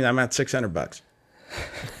life saving, I'm at $600.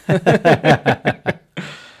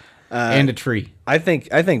 And a tree. I think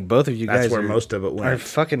both of you That's guys where are, most of it went. are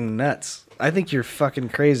fucking nuts. I think you're fucking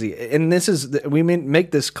crazy. And we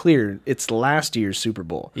make this clear. It's last year's Super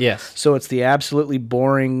Bowl. Yes. So it's the absolutely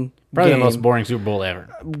boring Probably game. the most boring Super Bowl ever.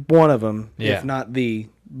 One of them, Yeah. if not the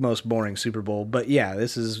most boring Super Bowl. But yeah,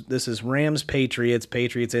 this is Rams Patriots.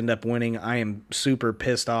 Patriots end up winning. I am super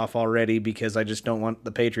pissed off already because I just don't want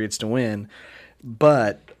the Patriots to win.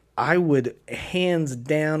 But I would hands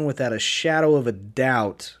down, without a shadow of a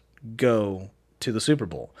doubt, go to the Super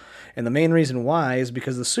Bowl. And the main reason why is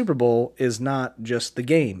because the Super Bowl is not just the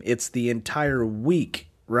game. It's the entire week,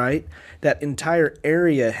 right? That entire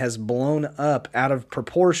area has blown up out of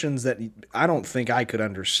proportions that I don't think I could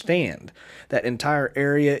understand. That entire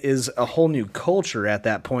area is a whole new culture at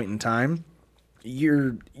that point in time.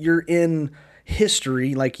 You're in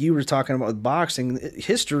history, like you were talking about with boxing,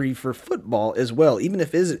 history for football as well. Even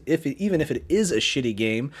if it is a shitty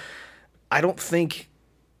game, I don't think.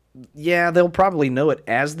 Yeah, they'll probably know it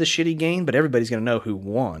as the shitty game, but everybody's going to know who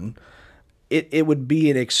won. It would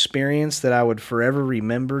be an experience that I would forever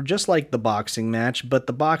remember, just like the boxing match, but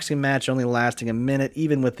the boxing match only lasting a minute,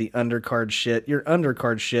 even with the undercard shit. Your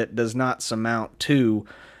undercard shit does not surmount to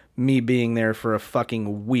me being there for a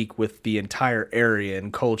fucking week with the entire area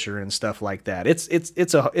and culture and stuff like that. It's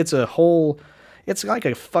like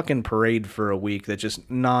a fucking parade for a week that's just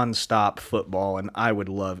nonstop football, and I would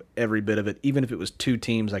love every bit of it, even if it was 2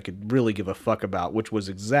 teams I could really give a fuck about, which was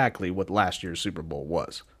exactly what last year's Super Bowl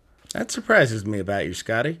was. That surprises me about you,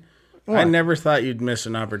 Scotty. I never thought you'd miss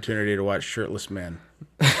an opportunity to watch shirtless men.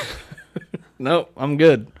 No, I'm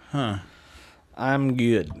good. Huh. I'm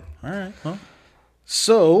good. All right. Well,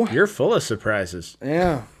 So, you're full of surprises.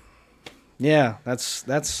 yeah,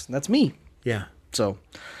 that's me. Yeah. So,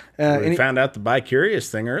 We found out the bi-curious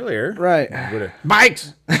thing earlier. right. Would've-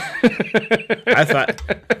 Bikes! I thought...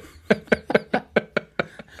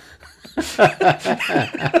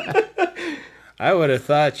 I would have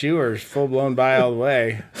thought you were full-blown bi all the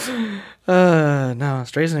way. No,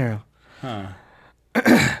 straight as an arrow. Huh.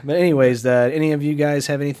 But anyways, any of you guys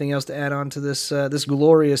have anything else to add on to this this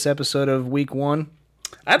glorious episode of Week 1?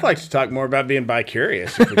 I'd like to talk more about being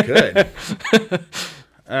bi-curious if we could.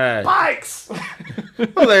 Bikes.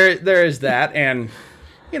 Well, there is that, and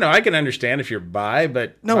I can understand if you're bi,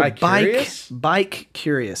 but No, bi-curious? bike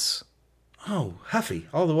curious. Oh, Huffy,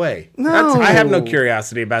 all the way. No. I have no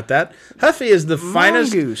curiosity about that. Huffy is the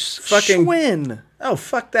finest Mongoose. fucking... Schwinn. Oh,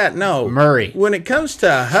 fuck that, no. Murray. When it comes to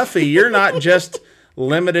Huffy, you're not just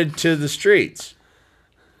limited to the streets.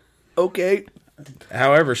 Okay.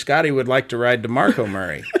 However, Scotty would like to ride DeMarco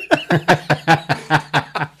Murray.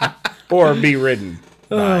 or be ridden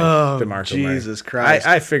by DeMarco Murray. Jesus Christ.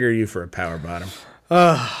 I figure you for a power bottom.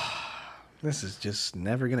 This is just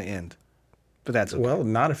never going to end. But that's okay. Well,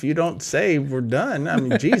 not if you don't say we're done. I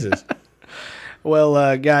mean, Jesus.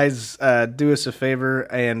 Well, guys, do us a favor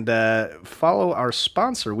and follow our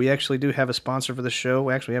sponsor. We actually do have a sponsor for the show.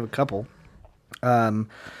 We actually have a couple.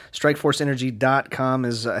 StrikeForceEnergy.com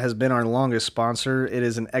has been our longest sponsor. It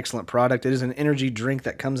is an excellent product. It is an energy drink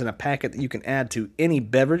that comes in a packet that you can add to any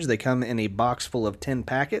beverage. They come in a box full of 10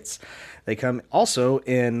 packets. They come also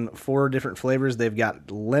in 4 different flavors. They've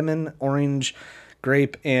got lemon, orange,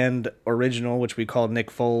 grape, and original, which we call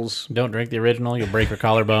Nick Foles. Don't drink the original, you'll break your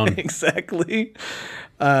collarbone. Exactly.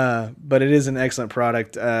 But it is an excellent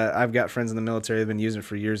product. I've got friends in the military that have been using it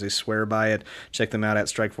for years. They swear by it. Check them out at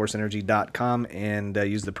StrikeForceEnergy.com and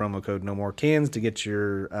use the promo code No More Cans to get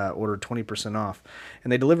your order 20% off.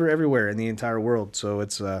 And they deliver everywhere in the entire world. So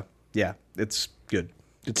it's, it's good.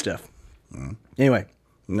 Good stuff. Anyway.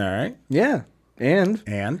 All right. Yeah. And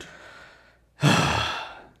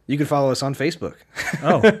you can follow us on Facebook.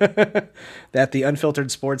 Oh. At the Unfiltered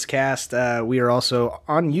Sportscast. We are also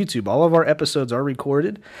on YouTube. All of our episodes are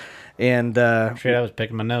recorded. And Shit, I was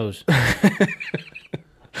picking my nose.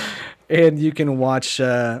 and you can watch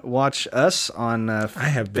us on I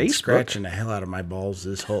have been Facebook. scratching the hell out of my balls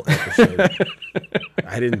this whole episode.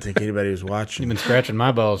 I didn't think anybody was watching. You've been scratching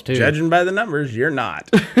my balls, too. Judging by the numbers, you're not.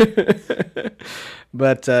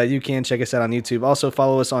 But you can check us out on YouTube. Also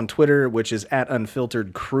follow us on Twitter, which is at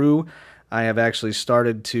Unfiltered Crew. I have actually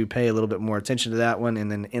started to pay a little bit more attention to that one. And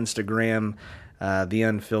then Instagram, the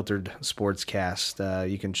Unfiltered Sportscast.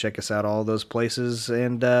 You can check us out all those places.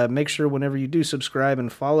 And make sure whenever you do subscribe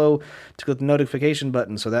and follow to click the notification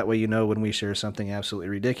button so that way you know when we share something absolutely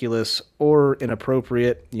ridiculous or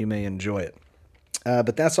inappropriate, you may enjoy it.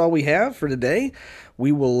 But that's all we have for today.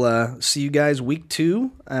 We will see you guys week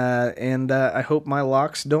 2, and I hope my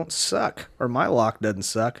locks don't suck, or my lock doesn't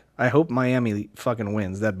suck. I hope Miami fucking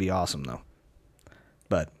wins. That'd be awesome, though.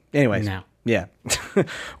 But anyways, No. Yeah.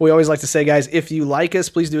 We always like to say, guys, if you like us,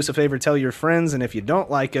 please do us a favor, tell your friends, and if you don't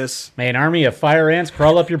like us... May an army of fire ants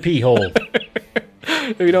crawl up your pee hole.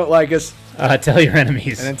 If you don't like us... Tell your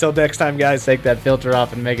enemies. And until next time, guys, Take that filter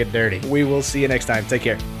off and make it dirty. we will see you next time. Take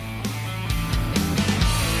care.